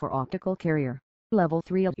 Short for optical carrier. Level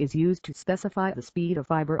 3 is used to specify the speed of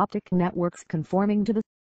fiber optic networks conforming to the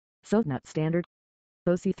SOTNET standard.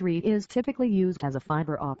 OC3 is typically used as a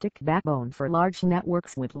fiber optic backbone for large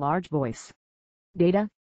networks with large voice, data,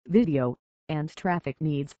 video, and traffic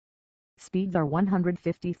needs. Speeds are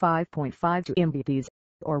 155.52 Mbps,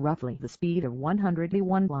 or roughly the speed of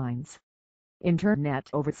 101 lines. Internet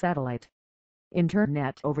over satellite.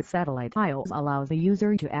 Internet over satellite IOS allows the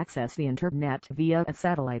user to access the Internet via a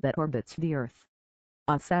satellite that orbits the Earth.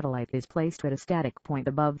 A satellite is placed at a static point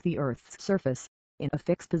above the Earth's surface, in a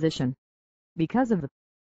fixed position. Because of the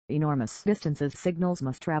enormous distances signals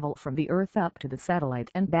must travel from the Earth up to the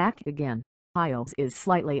satellite and back again, IOS is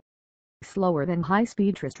slightly slower than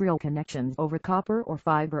high-speed terrestrial connections over copper or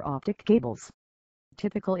fiber optic cables.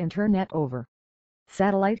 Typical Internet over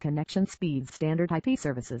satellite connection speeds. Standard IP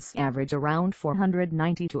services average around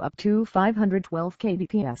 490 to up to 512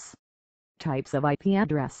 kbps. Types of IP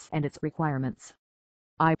address and its requirements.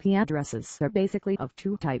 IP addresses are basically of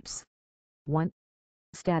two types. 1.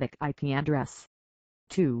 Static IP address.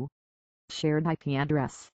 2. Shared IP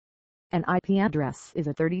address. An IP address is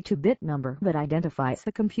a 32-bit number that identifies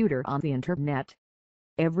the computer on the Internet.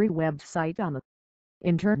 Every website on the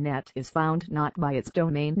Internet is found not by its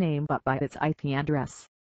domain name but by its IP address.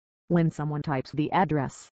 When someone types the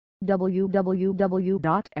address www.xyz.com,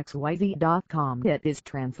 it is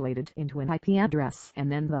translated into an IP address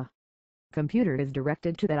and then the computer is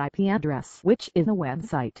directed to that IP address, which is a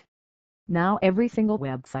website. Now every single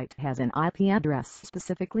website has an IP address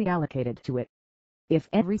specifically allocated to it. If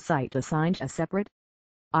every site assigned a separate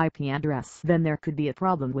IP address, then there could be a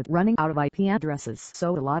problem with running out of IP addresses,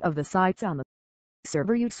 so a lot of the sites on the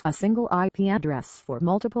server use a single IP address for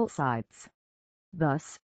multiple sites.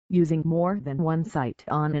 Thus, using more than one site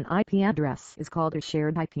on an IP address is called a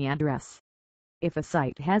shared IP address. If a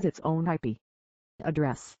site has its own IP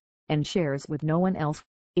address and shares with no one else,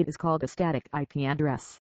 it is called a static IP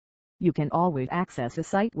address. You can always access a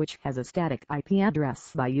site which has a static IP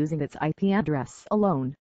address by using its IP address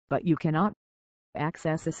alone, but you cannot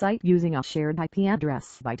access a site using a shared IP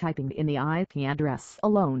address by typing in the IP address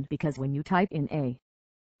alone, because when you type in a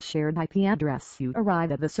shared IP address you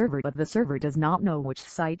arrive at the server, but the server does not know which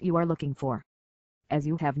site you are looking for, as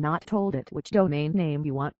you have not told it which domain name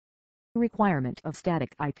you want. Requirement of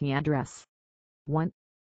static IP address. 1.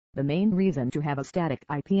 The main reason to have a static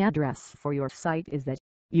IP address for your site is that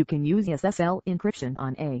you can use SSL encryption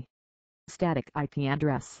on a static IP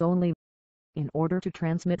address only. In order to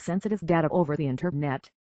transmit sensitive data over the Internet,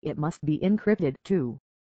 it must be encrypted to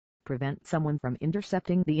prevent someone from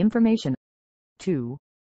intercepting the information. 2.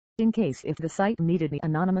 In case if the site needed the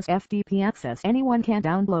anonymous FTP access, anyone can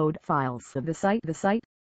download files of the site. The site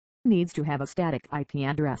needs to have a static IP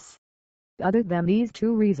address. Other than these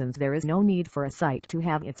two reasons, there is no need for a site to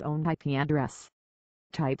have its own IP address.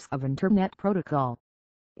 Types of Internet protocol.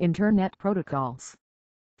 Internet protocols.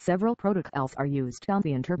 Several protocols are used on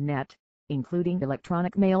the Internet, including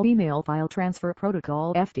Electronic Mail Email File Transfer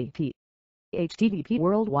Protocol (FTP), HTTP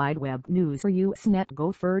World Wide Web News for Usenet,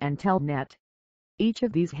 Gopher and Telnet. Each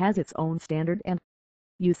of these has its own standard and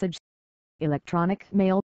usage. Electronic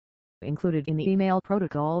mail. Included in the email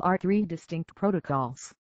protocol are three distinct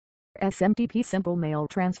protocols: SMTP, Simple Mail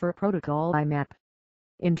Transfer Protocol, IMAP,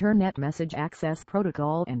 Internet Message Access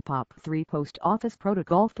Protocol, and POP3, Post Office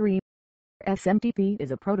Protocol 3. SMTP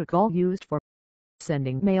is a protocol used for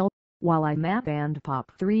sending mail, while IMAP and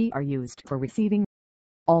POP3 are used for receiving.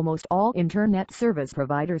 Almost all Internet service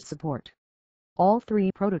providers support all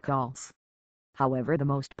three protocols. However, the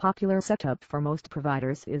most popular setup for most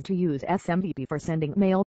providers is to use SMTP for sending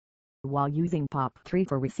mail, while using POP3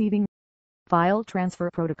 for receiving. File Transfer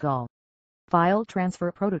Protocol. File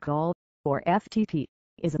Transfer Protocol, or FTP,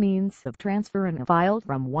 is a means of transferring a file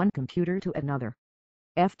from one computer to another.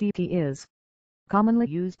 FTP is commonly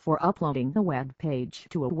used for uploading a web page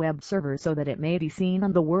to a web server so that it may be seen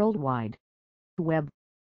on the World Wide Web.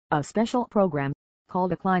 A special program,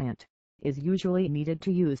 called a client, is usually needed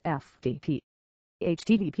to use FTP.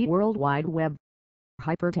 HTTP World Wide Web,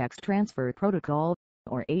 Hypertext Transfer Protocol,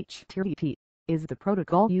 or HTTP, is the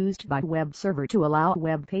protocol used by web server to allow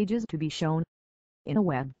web pages to be shown in a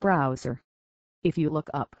web browser. If you look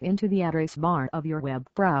up into the address bar of your web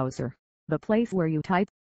browser, the place where you type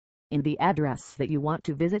in the address that you want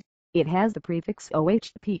to visit, it has the prefix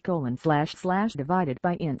OHTTP:// divided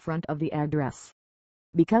by in front of the address.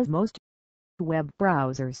 Because most web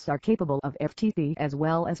browsers are capable of FTP as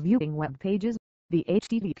well as viewing web pages, the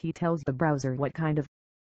HTTP tells the browser what kind of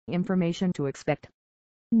information to expect.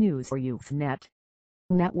 News for Usenet.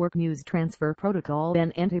 Network News Transfer Protocol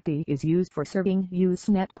 (NTP) is used for serving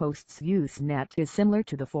Usenet posts. Usenet is similar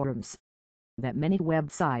to the forums that many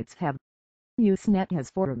websites have. Usenet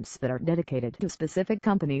has forums that are dedicated to specific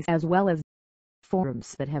companies as well as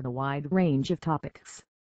forums that have a wide range of topics.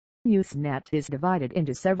 Usenet is divided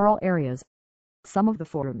into several areas. Some of the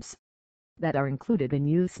forums that are included in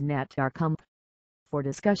Usenet are COMP, for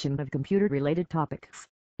discussion of computer-related topics,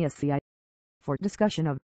 SCI, for discussion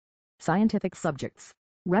of scientific subjects,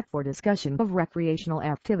 REC for discussion of recreational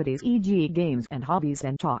activities e.g. games and hobbies,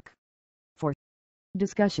 and TALK for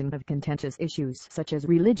discussion of contentious issues such as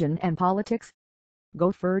religion and politics.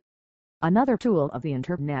 Gopher. Another tool of the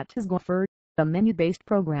Internet is Gopher, a menu-based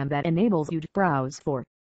program that enables you to browse for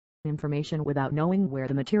information without knowing where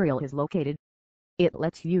the material is located. It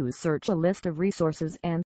lets you search a list of resources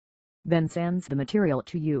and then sends the material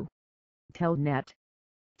to you. Telnet.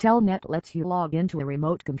 Telnet lets you log into a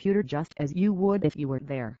remote computer just as you would if you were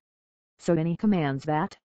there. So any commands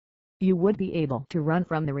that you would be able to run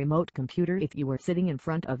from the remote computer if you were sitting in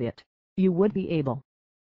front of it, you would be able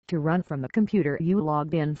to run from the computer you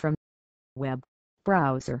logged in from. Web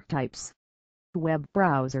browser types. Web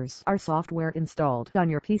browsers are software installed on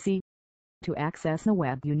your PC. To access the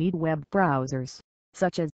web you need web browsers,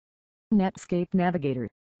 such as Netscape Navigator,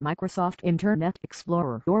 Microsoft Internet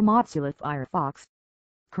Explorer or Mozilla Firefox.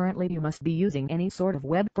 Currently you must be using any sort of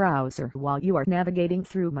web browser while you are navigating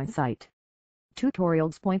through my site.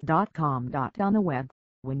 Tutorialspoint.com. On the web,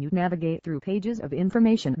 when you navigate through pages of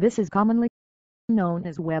information, this is commonly known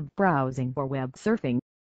as web browsing or web surfing.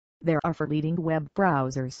 There are four leading web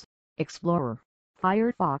browsers: Explorer,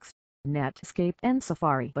 Firefox, Netscape and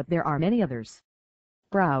Safari, but there are many others.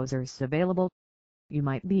 Browsers available. You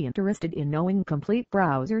might be interested in knowing complete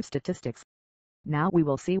browser statistics. Now we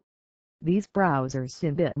will see these browsers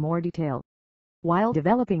in a bit more detail. While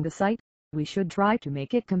developing the site, we should try to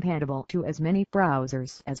make it compatible to as many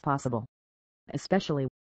browsers as possible. Especially,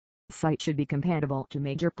 the site should be compatible to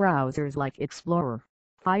major browsers like Explorer,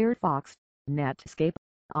 Firefox, Netscape,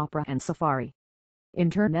 Opera and Safari.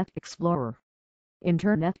 Internet Explorer.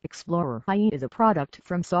 Internet Explorer IE is a product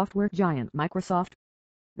from software giant Microsoft.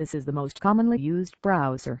 This is the most commonly used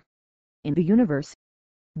browser in the universe.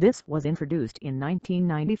 This was introduced in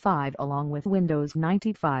 1995 along with Windows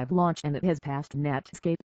 95 launch, and it has passed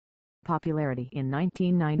Netscape popularity in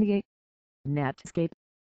 1998. Netscape.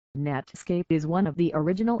 Netscape is one of the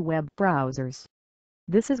original web browsers.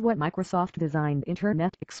 This is what Microsoft designed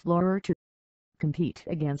Internet Explorer to compete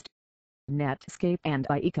against. Netscape and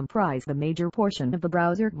IE comprise the major portion of the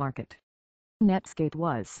browser market. Netscape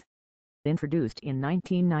was introduced in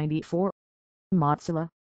 1994. Mozilla.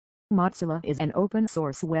 Mozilla is an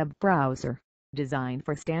open-source web browser designed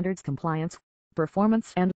for standards compliance,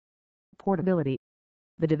 performance and portability.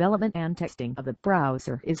 The development and testing of the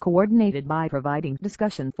browser is coordinated by providing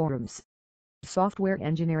discussion forums, software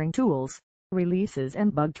engineering tools, releases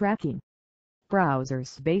and bug tracking.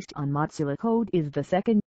 Browsers based on Mozilla code is the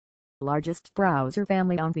second largest browser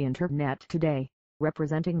family on the Internet today,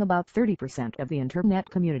 representing about 30% of the Internet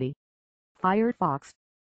community. Firefox.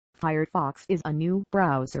 Firefox is a new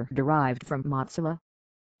browser derived from Mozilla.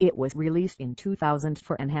 It was released in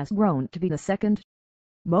 2004 and has grown to be the second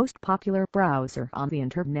most popular browser on the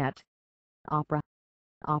Internet. Opera.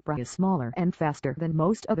 Opera is smaller and faster than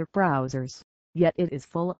most other browsers, yet it is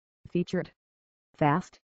full-featured,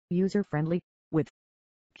 fast, user-friendly, with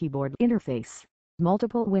keyboard interface,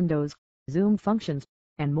 multiple windows, zoom functions,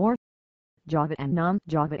 and more. Java and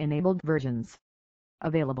non-Java enabled versions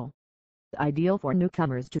available. Ideal for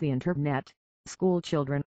newcomers to the Internet, school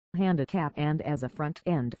children, handicap, and as a front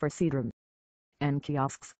end for CD-ROM and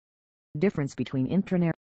kiosks. Difference between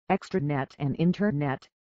intranet, extranet and internet.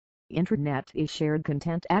 Intranet is shared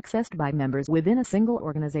content accessed by members within a single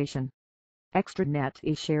organization. Extranet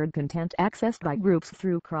is shared content accessed by groups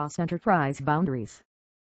through cross-enterprise boundaries.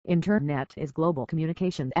 Internet is global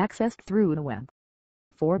communications accessed through the web.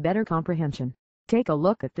 For better comprehension, take a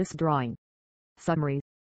look at this drawing. Summary.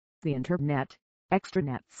 The Internet,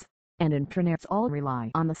 extranets, and intranets all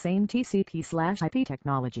rely on the same TCP/IP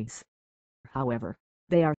technologies. However,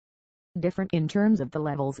 they are different in terms of the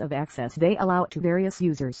levels of access they allow to various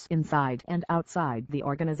users inside and outside the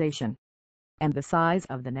organization, and the size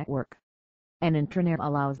of the network. An intranet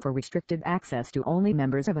allows for restricted access to only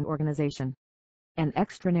members of an organization. An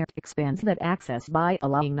extranet expands that access by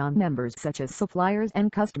allowing non-members such as suppliers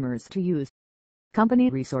and customers to use company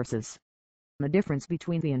resources. The difference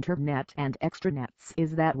between the intranet and extranets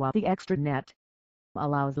is that while the extranet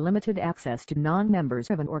allows limited access to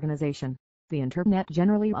non-members of an organization, the intranet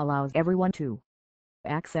generally allows everyone to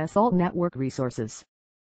access all network resources.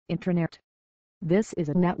 Intranet. This is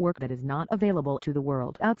a network that is not available to the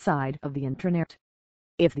world outside of the intranet.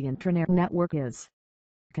 If the intranet network is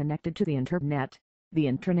connected to the intranet, the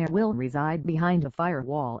intranet will reside behind a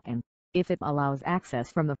firewall, and, if it allows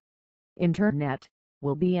access from the intranet,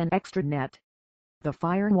 will be an extranet. The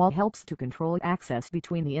firewall helps to control access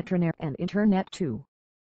between the intranet and internet to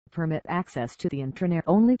permit access to the intranet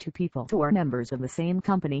only to people who are members of the same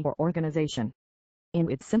company or organization. In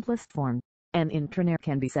its simplest form, an intranet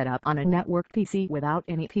can be set up on a network PC without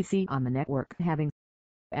any PC on the network having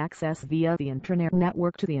access via the intranet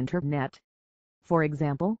network to the internet. For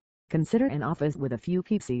example, consider an office with a few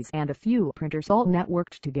PCs and a few printers all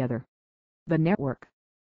networked together. The network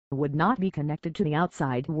would not be connected to the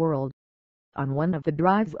outside world. On one of the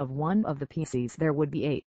drives of one of the PCs there would be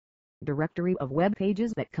a directory of web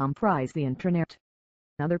pages that comprise the intranet.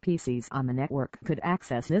 Other PCs on the network could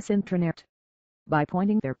access this intranet by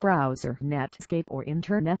pointing their browser, Netscape or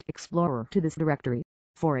Internet Explorer to this directory.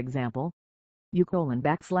 For example,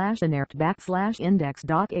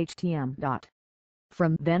 u:/inert/index.htm.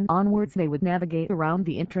 From then onwards they would navigate around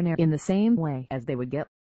the intranet in the same way as they would get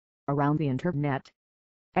around the internet.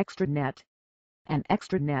 Extranet. An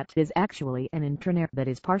extranet is actually an intranet that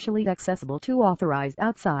is partially accessible to authorized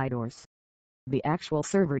outsiders. The actual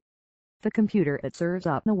server, the computer that serves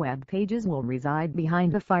up the web pages, will reside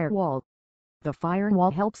behind a firewall. The firewall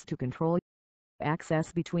helps to control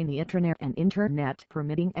access between the intranet and internet,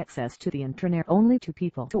 permitting access to the intranet only to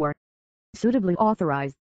people who are suitably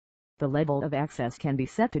authorized. The level of access can be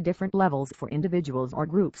set to different levels for individuals or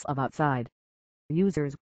groups of outside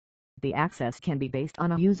users. The access can be based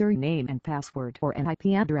on a username and password or an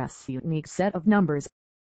IP address unique set of numbers,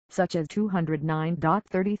 such as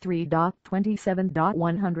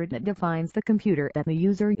 209.33.27.100 that defines the computer that the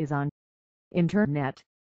user is on. Internet.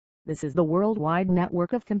 This is the worldwide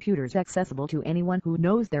network of computers accessible to anyone who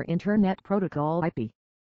knows their Internet Protocol IP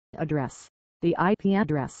address. The IP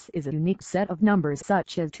address is a unique set of numbers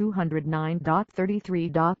such as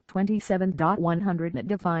 209.33.27.100 that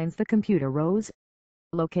defines the computer rows.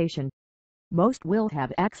 Location. Most will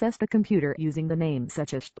have accessed the computer using the name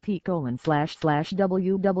such as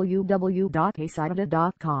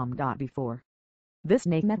p://www.acida.com. Before this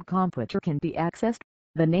name and computer can be accessed,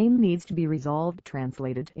 the name needs to be resolved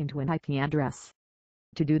translated into an IP address.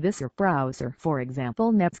 To do this, your browser, for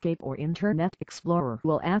example Netscape or Internet Explorer,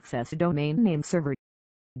 will access a domain name server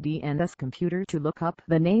DNS computer to look up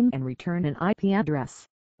the name and return an IP address,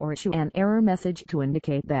 or issue an error message to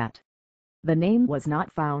indicate that the name was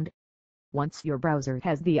not found. Once your browser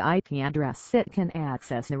has the IP address, it can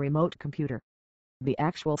access the remote computer. The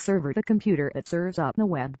actual server, the computer that serves up the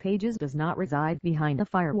web pages, does not reside behind a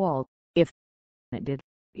firewall. If it did,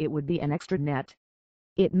 it would be an extranet.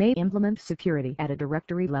 It may implement security at a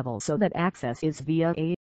directory level so that access is via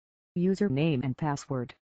a username and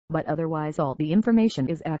password, but otherwise all the information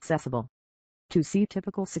is accessible. To see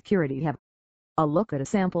typical security, have a look at a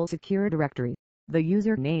sample secure directory. The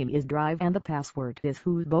username is drive and the password is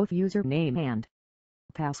who. Both username and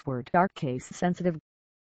password are case sensitive.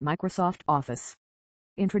 Microsoft Office.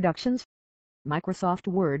 Introductions. Microsoft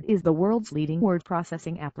Word is the world's leading word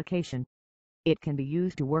processing application. It can be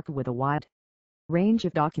used to work with a wide range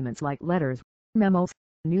of documents like letters, memos,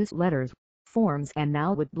 newsletters, forms, and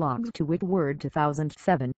now with blogs to wit. Word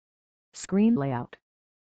 2007. Screen layout.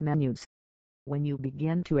 Menus. When you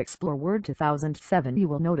begin to explore Word 2007, you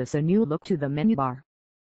will notice a new look to the menu bar.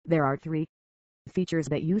 There are 3 features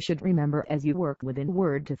that you should remember as you work within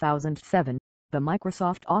Word 2007: the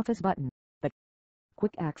Microsoft Office button, the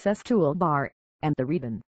Quick Access toolbar, and the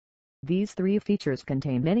ribbon. These 3 features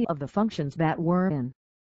contain many of the functions that were in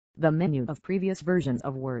the menu of previous versions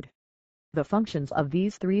of Word. The functions of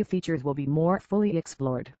these 3 features will be more fully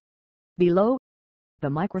explored below. The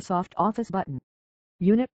Microsoft Office button.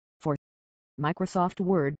 Unit 4. Microsoft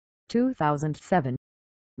Word 2007.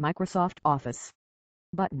 Microsoft Office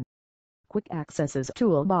button. Quick Accesses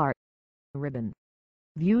toolbar. Ribbon.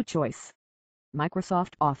 View choice.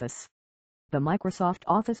 Microsoft Office. The Microsoft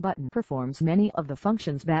Office button performs many of the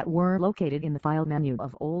functions that were located in the file menu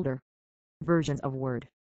of older versions of Word.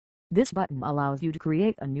 This button allows you to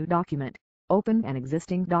create a new document, open an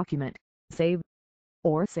existing document, save,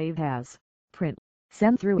 or save as, print,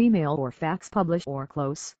 send through email or fax, publish or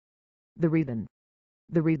close. The ribbon.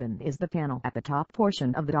 The ribbon is the panel at the top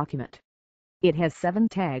portion of the document. It has 7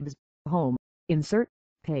 tags: Home, Insert,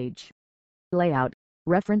 Page, Layout,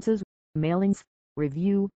 References, Mailings,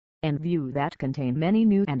 Review, and View that contain many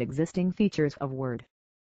new and existing features of Word.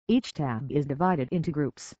 Each tab is divided into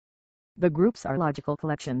groups. The groups are logical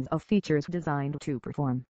collections of features designed to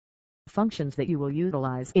perform functions that you will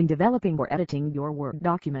utilize in developing or editing your Word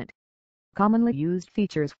document. Commonly used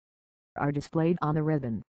features are displayed on the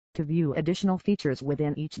ribbon. To view additional features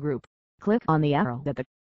within each group, click on the arrow at the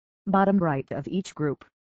bottom right of each group.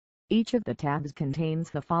 Each of the tabs contains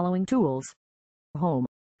the following tools: Home,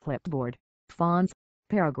 Clipboard, Fonts,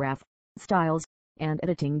 Paragraph, Styles, and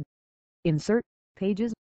Editing. Insert,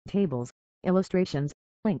 Pages, Tables, Illustrations,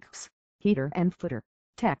 Links, Header and Footer,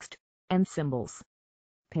 Text, and Symbols.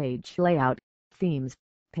 Page Layout, Themes,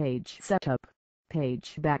 Page Setup,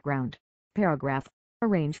 Page Background, Paragraph,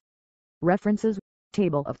 Arrange. References,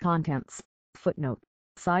 Table of Contents, Footnote,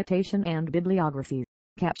 Citation and Bibliography,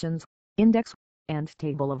 Captions, Index, and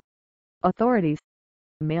Table of Authorities.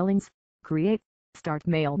 Mailings, Create, Start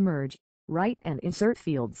Mail, Merge, Write and Insert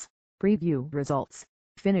Fields, Preview Results,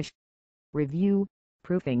 Finish, Review,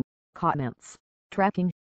 Proofing, Comments,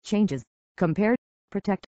 Tracking, Changes, Compare,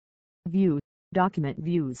 Protect. View, Document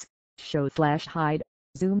Views, Show/Hide,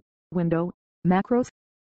 Zoom, Window, Macros.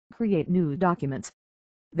 Create new documents.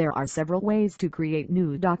 There are several ways to create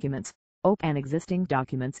new documents: open existing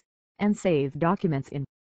documents, and save documents in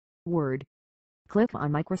Word. Click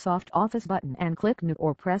on Microsoft Office button and click New,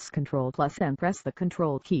 or press Ctrl+ and press the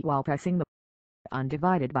Ctrl key while pressing the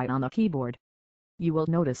undivided by on the keyboard. You will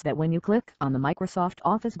notice that when you click on the Microsoft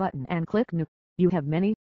Office button and click New, you have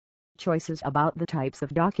many choices about the types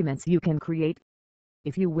of documents you can create.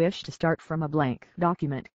 If you wish to start from a blank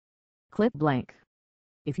document, click Blank.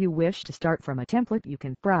 If you wish to start from a template, you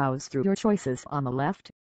can browse through your choices on the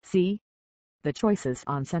left, see the choices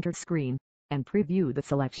on center screen, and preview the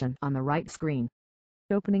selection on the right screen.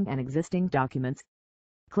 Opening an existing document.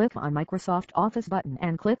 Click on Microsoft Office button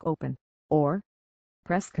and click Open, or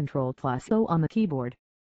press Ctrl+O on the keyboard.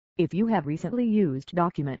 If you have recently used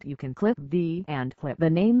document, you can click V and click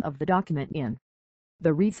the name of the document in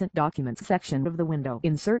the Recent Documents section of the window.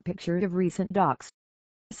 Insert picture of recent docs.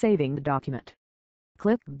 Saving the document.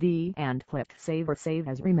 Click V and click Save or Save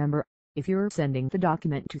as. Remember, if you're sending the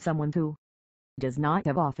document to someone who does not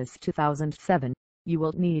have Office 2007, you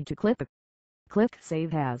will need to click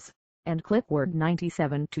Save As, and click Word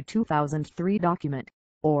 97 to 2003 document,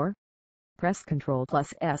 or press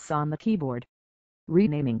Ctrl+S on the keyboard.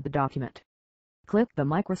 Renaming the document. Click the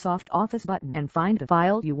Microsoft Office button and find the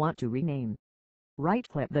file you want to rename.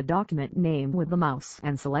 Right-click the document name with the mouse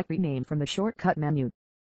and select Rename from the shortcut menu.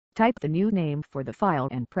 Type the new name for the file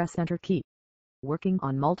and press Enter key. Working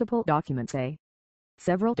on multiple documents.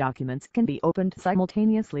 Several documents can be opened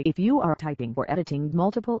simultaneously if you are typing or editing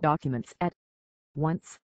multiple documents at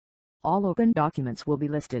once. All open documents will be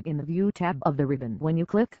listed in the View tab of the ribbon when you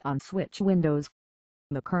click on Switch Windows.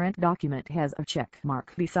 The current document has a check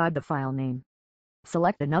mark beside the file name.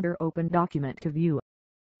 Select another open document to view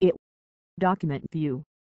it. Document View.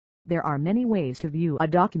 There are many ways to view a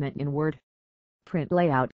document in Word. Print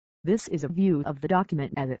Layout. This is a view of the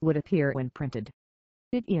document as it would appear when printed.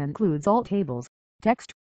 It includes all tables,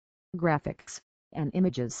 text, graphics, and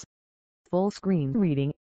images. Full screen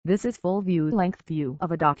reading. This is full view length view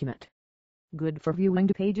of a document. Good for viewing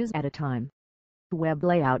 2 pages at a time. Web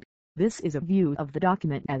Layout. This is a view of the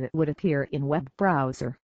document as it would appear in web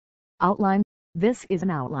browser. Outline. This is an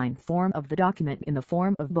outline form of the document in the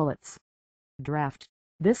form of bullets. Draft.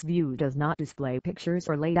 This view does not display pictures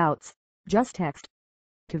or layouts, just text.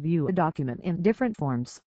 To view a document in different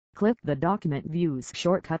forms, click the Document Views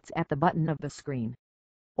shortcuts at the bottom of the screen.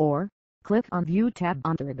 Or, click on View tab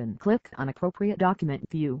on the ribbon. Click on Appropriate Document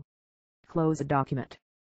View. Close a document.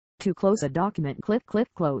 To close a document, click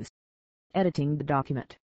Close. Editing the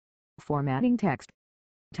document. Formatting text.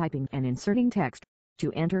 Typing and inserting text.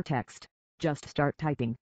 To enter text, just start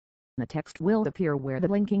typing. The text will appear where the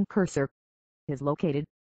blinking cursor is located.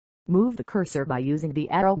 Move the cursor by using the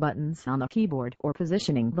arrow buttons on the keyboard or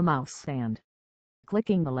positioning the mouse and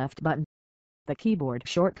clicking the left button. The keyboard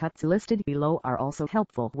shortcuts listed below are also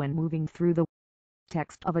helpful when moving through the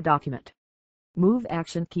text of a document. Move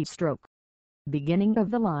Action keystroke. Beginning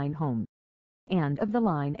of the line Home. End of the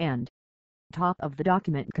line End. Top of the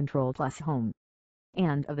document Ctrl+Home.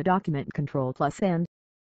 End of the document Ctrl+End.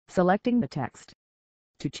 Selecting the text.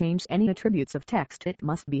 To change any attributes of text, it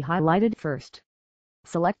must be highlighted first.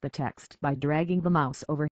 Select the text by dragging the mouse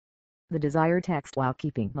over the desired text while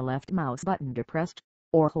keeping the left mouse button depressed,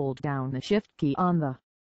 or hold down the Shift key on the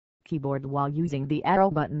keyboard while using the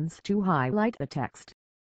arrow buttons to highlight the text.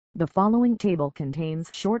 The following table contains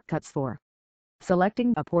shortcuts for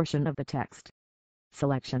selecting a portion of the text.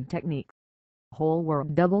 Selection technique. Whole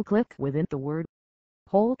word double-click within the word.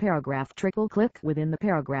 Whole paragraph triple-click within the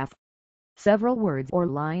paragraph. Several words or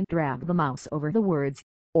line drag the mouse over the words,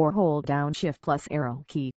 or hold down Shift plus arrow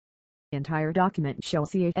key. Entire document show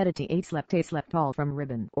see editing a select all from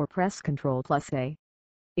ribbon or press Ctrl plus A.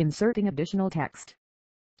 Inserting additional text.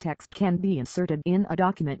 Text can be inserted in a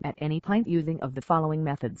document at any point using of the following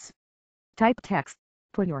methods. Type text.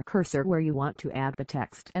 Put your cursor where you want to add the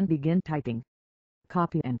text and begin typing.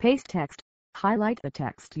 Copy and paste text. Highlight the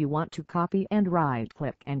text you want to copy and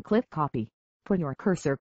right-click and click Copy. Put your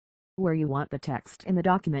cursor where you want the text in the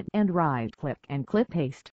document and right-click and click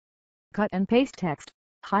Paste. Cut and paste text.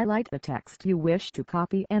 Highlight the text you wish to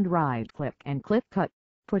copy and right-click and click Cut.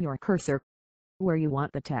 Put your cursor where you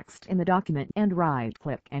want the text in the document and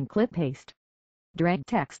right-click and click Paste. Drag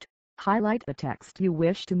text. Highlight the text you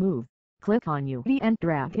wish to move. Click on UV and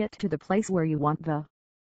drag it to the place where you want the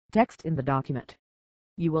text in the document.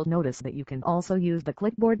 You will notice that you can also use the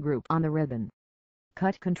clipboard group on the ribbon.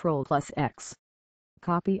 Cut Ctrl plus X.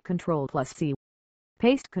 Copy Ctrl plus C.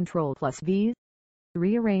 Paste Ctrl plus V.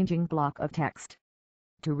 Rearranging block of text.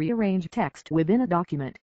 To rearrange text within a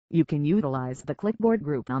document, you can utilize the clipboard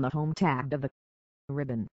group on the Home tab of the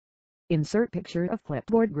ribbon. Insert picture of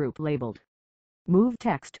clipboard group labeled. Move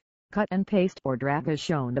text, cut and paste or drag as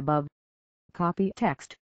shown above. Copy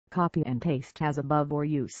text, copy and paste as above or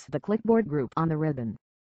use the clipboard group on the ribbon.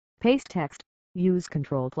 Paste text, use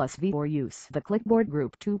Ctrl plus V or use the clipboard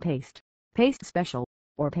group to paste. Paste special,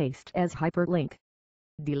 or paste as hyperlink.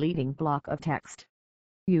 Deleting block of text.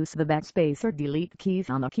 Use the backspace or delete keys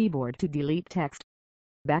on the keyboard to delete text.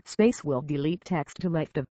 Backspace will delete text to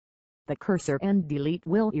left of the cursor and delete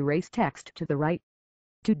will erase text to the right.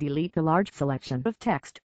 To delete a large selection of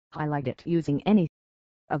text, highlight it using any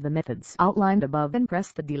of the methods outlined above and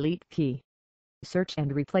press the delete key. Search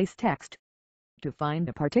and replace text. To find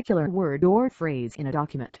a particular word or phrase in a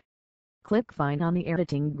document, click Find on the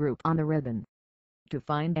editing group on the ribbon. To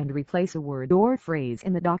find and replace a word or phrase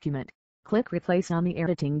in the document, click Replace on the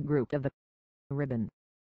editing group of the ribbon.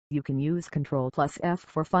 You can use Ctrl plus F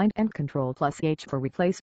for find and Ctrl plus H for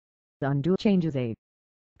replace. Undo changes A.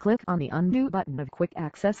 Click on the Undo button of Quick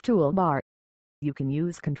Access toolbar. You can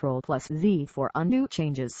use Ctrl plus Z for undo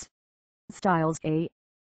changes. Styles A.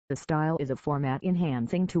 The style is a format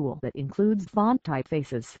enhancing tool that includes font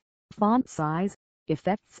typefaces, font size,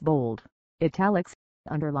 effects bold, italics,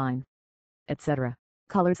 underline, etc.,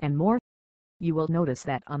 colors and more. You will notice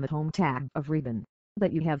that on the Home tab of Ribbon,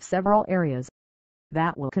 that you have several areas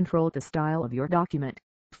that will control the style of your document,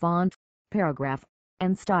 font, paragraph,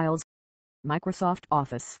 and styles. Microsoft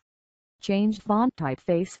Office. Change font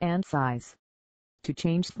typeface and size. To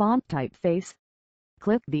change font typeface,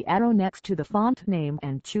 click the arrow next to the font name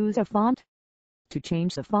and choose a font. To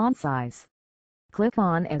change the font size, click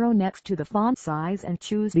on arrow next to the font size and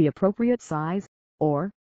choose the appropriate size, or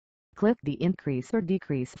click the increase or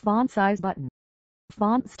decrease font size button.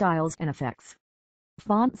 Font styles and effects.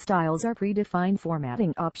 Font styles are predefined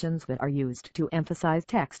formatting options that are used to emphasize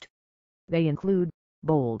text. They include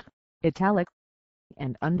bold, italic,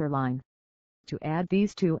 and underline. To add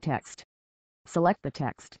these to text, select the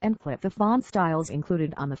text and click the font styles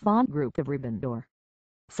included on the font group of ribbon door.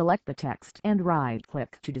 Select the text and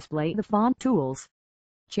right-click to display the font tools.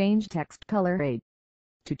 Change text color A.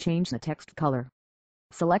 To change the text color,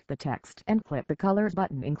 select the text and click the colors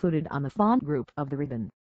button included on the font group of the ribbon,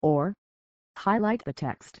 or highlight the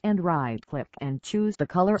text and right-click and choose the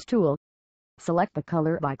colors tool. Select the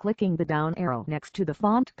color by clicking the down arrow next to the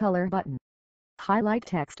font color button. Highlight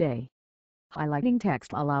text A. Highlighting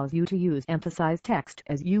text allows you to use emphasized text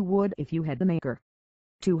as you would if you had the marker.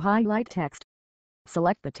 To highlight text,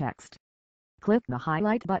 select the text. Click the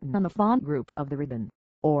highlight button on the font group of the ribbon,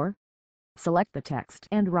 or select the text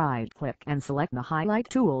and right-click and select the highlight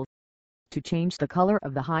tool. To change the color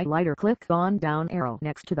of the highlighter, click on down arrow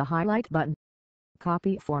next to the highlight button.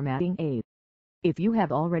 Copy formatting A. If you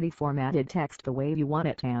have already formatted text the way you want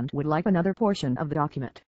it and would like another portion of the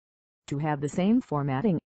document to have the same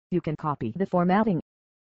formatting, you can copy the formatting.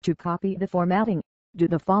 To copy the formatting, do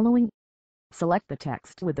the following. Select the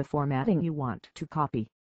text with the formatting you want to copy.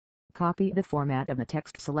 Copy the format of the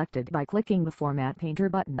text selected by clicking the Format Painter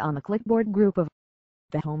button on the clipboard group of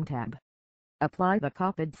the Home tab. Apply the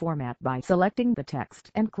copied format by selecting the text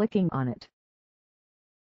and clicking on it.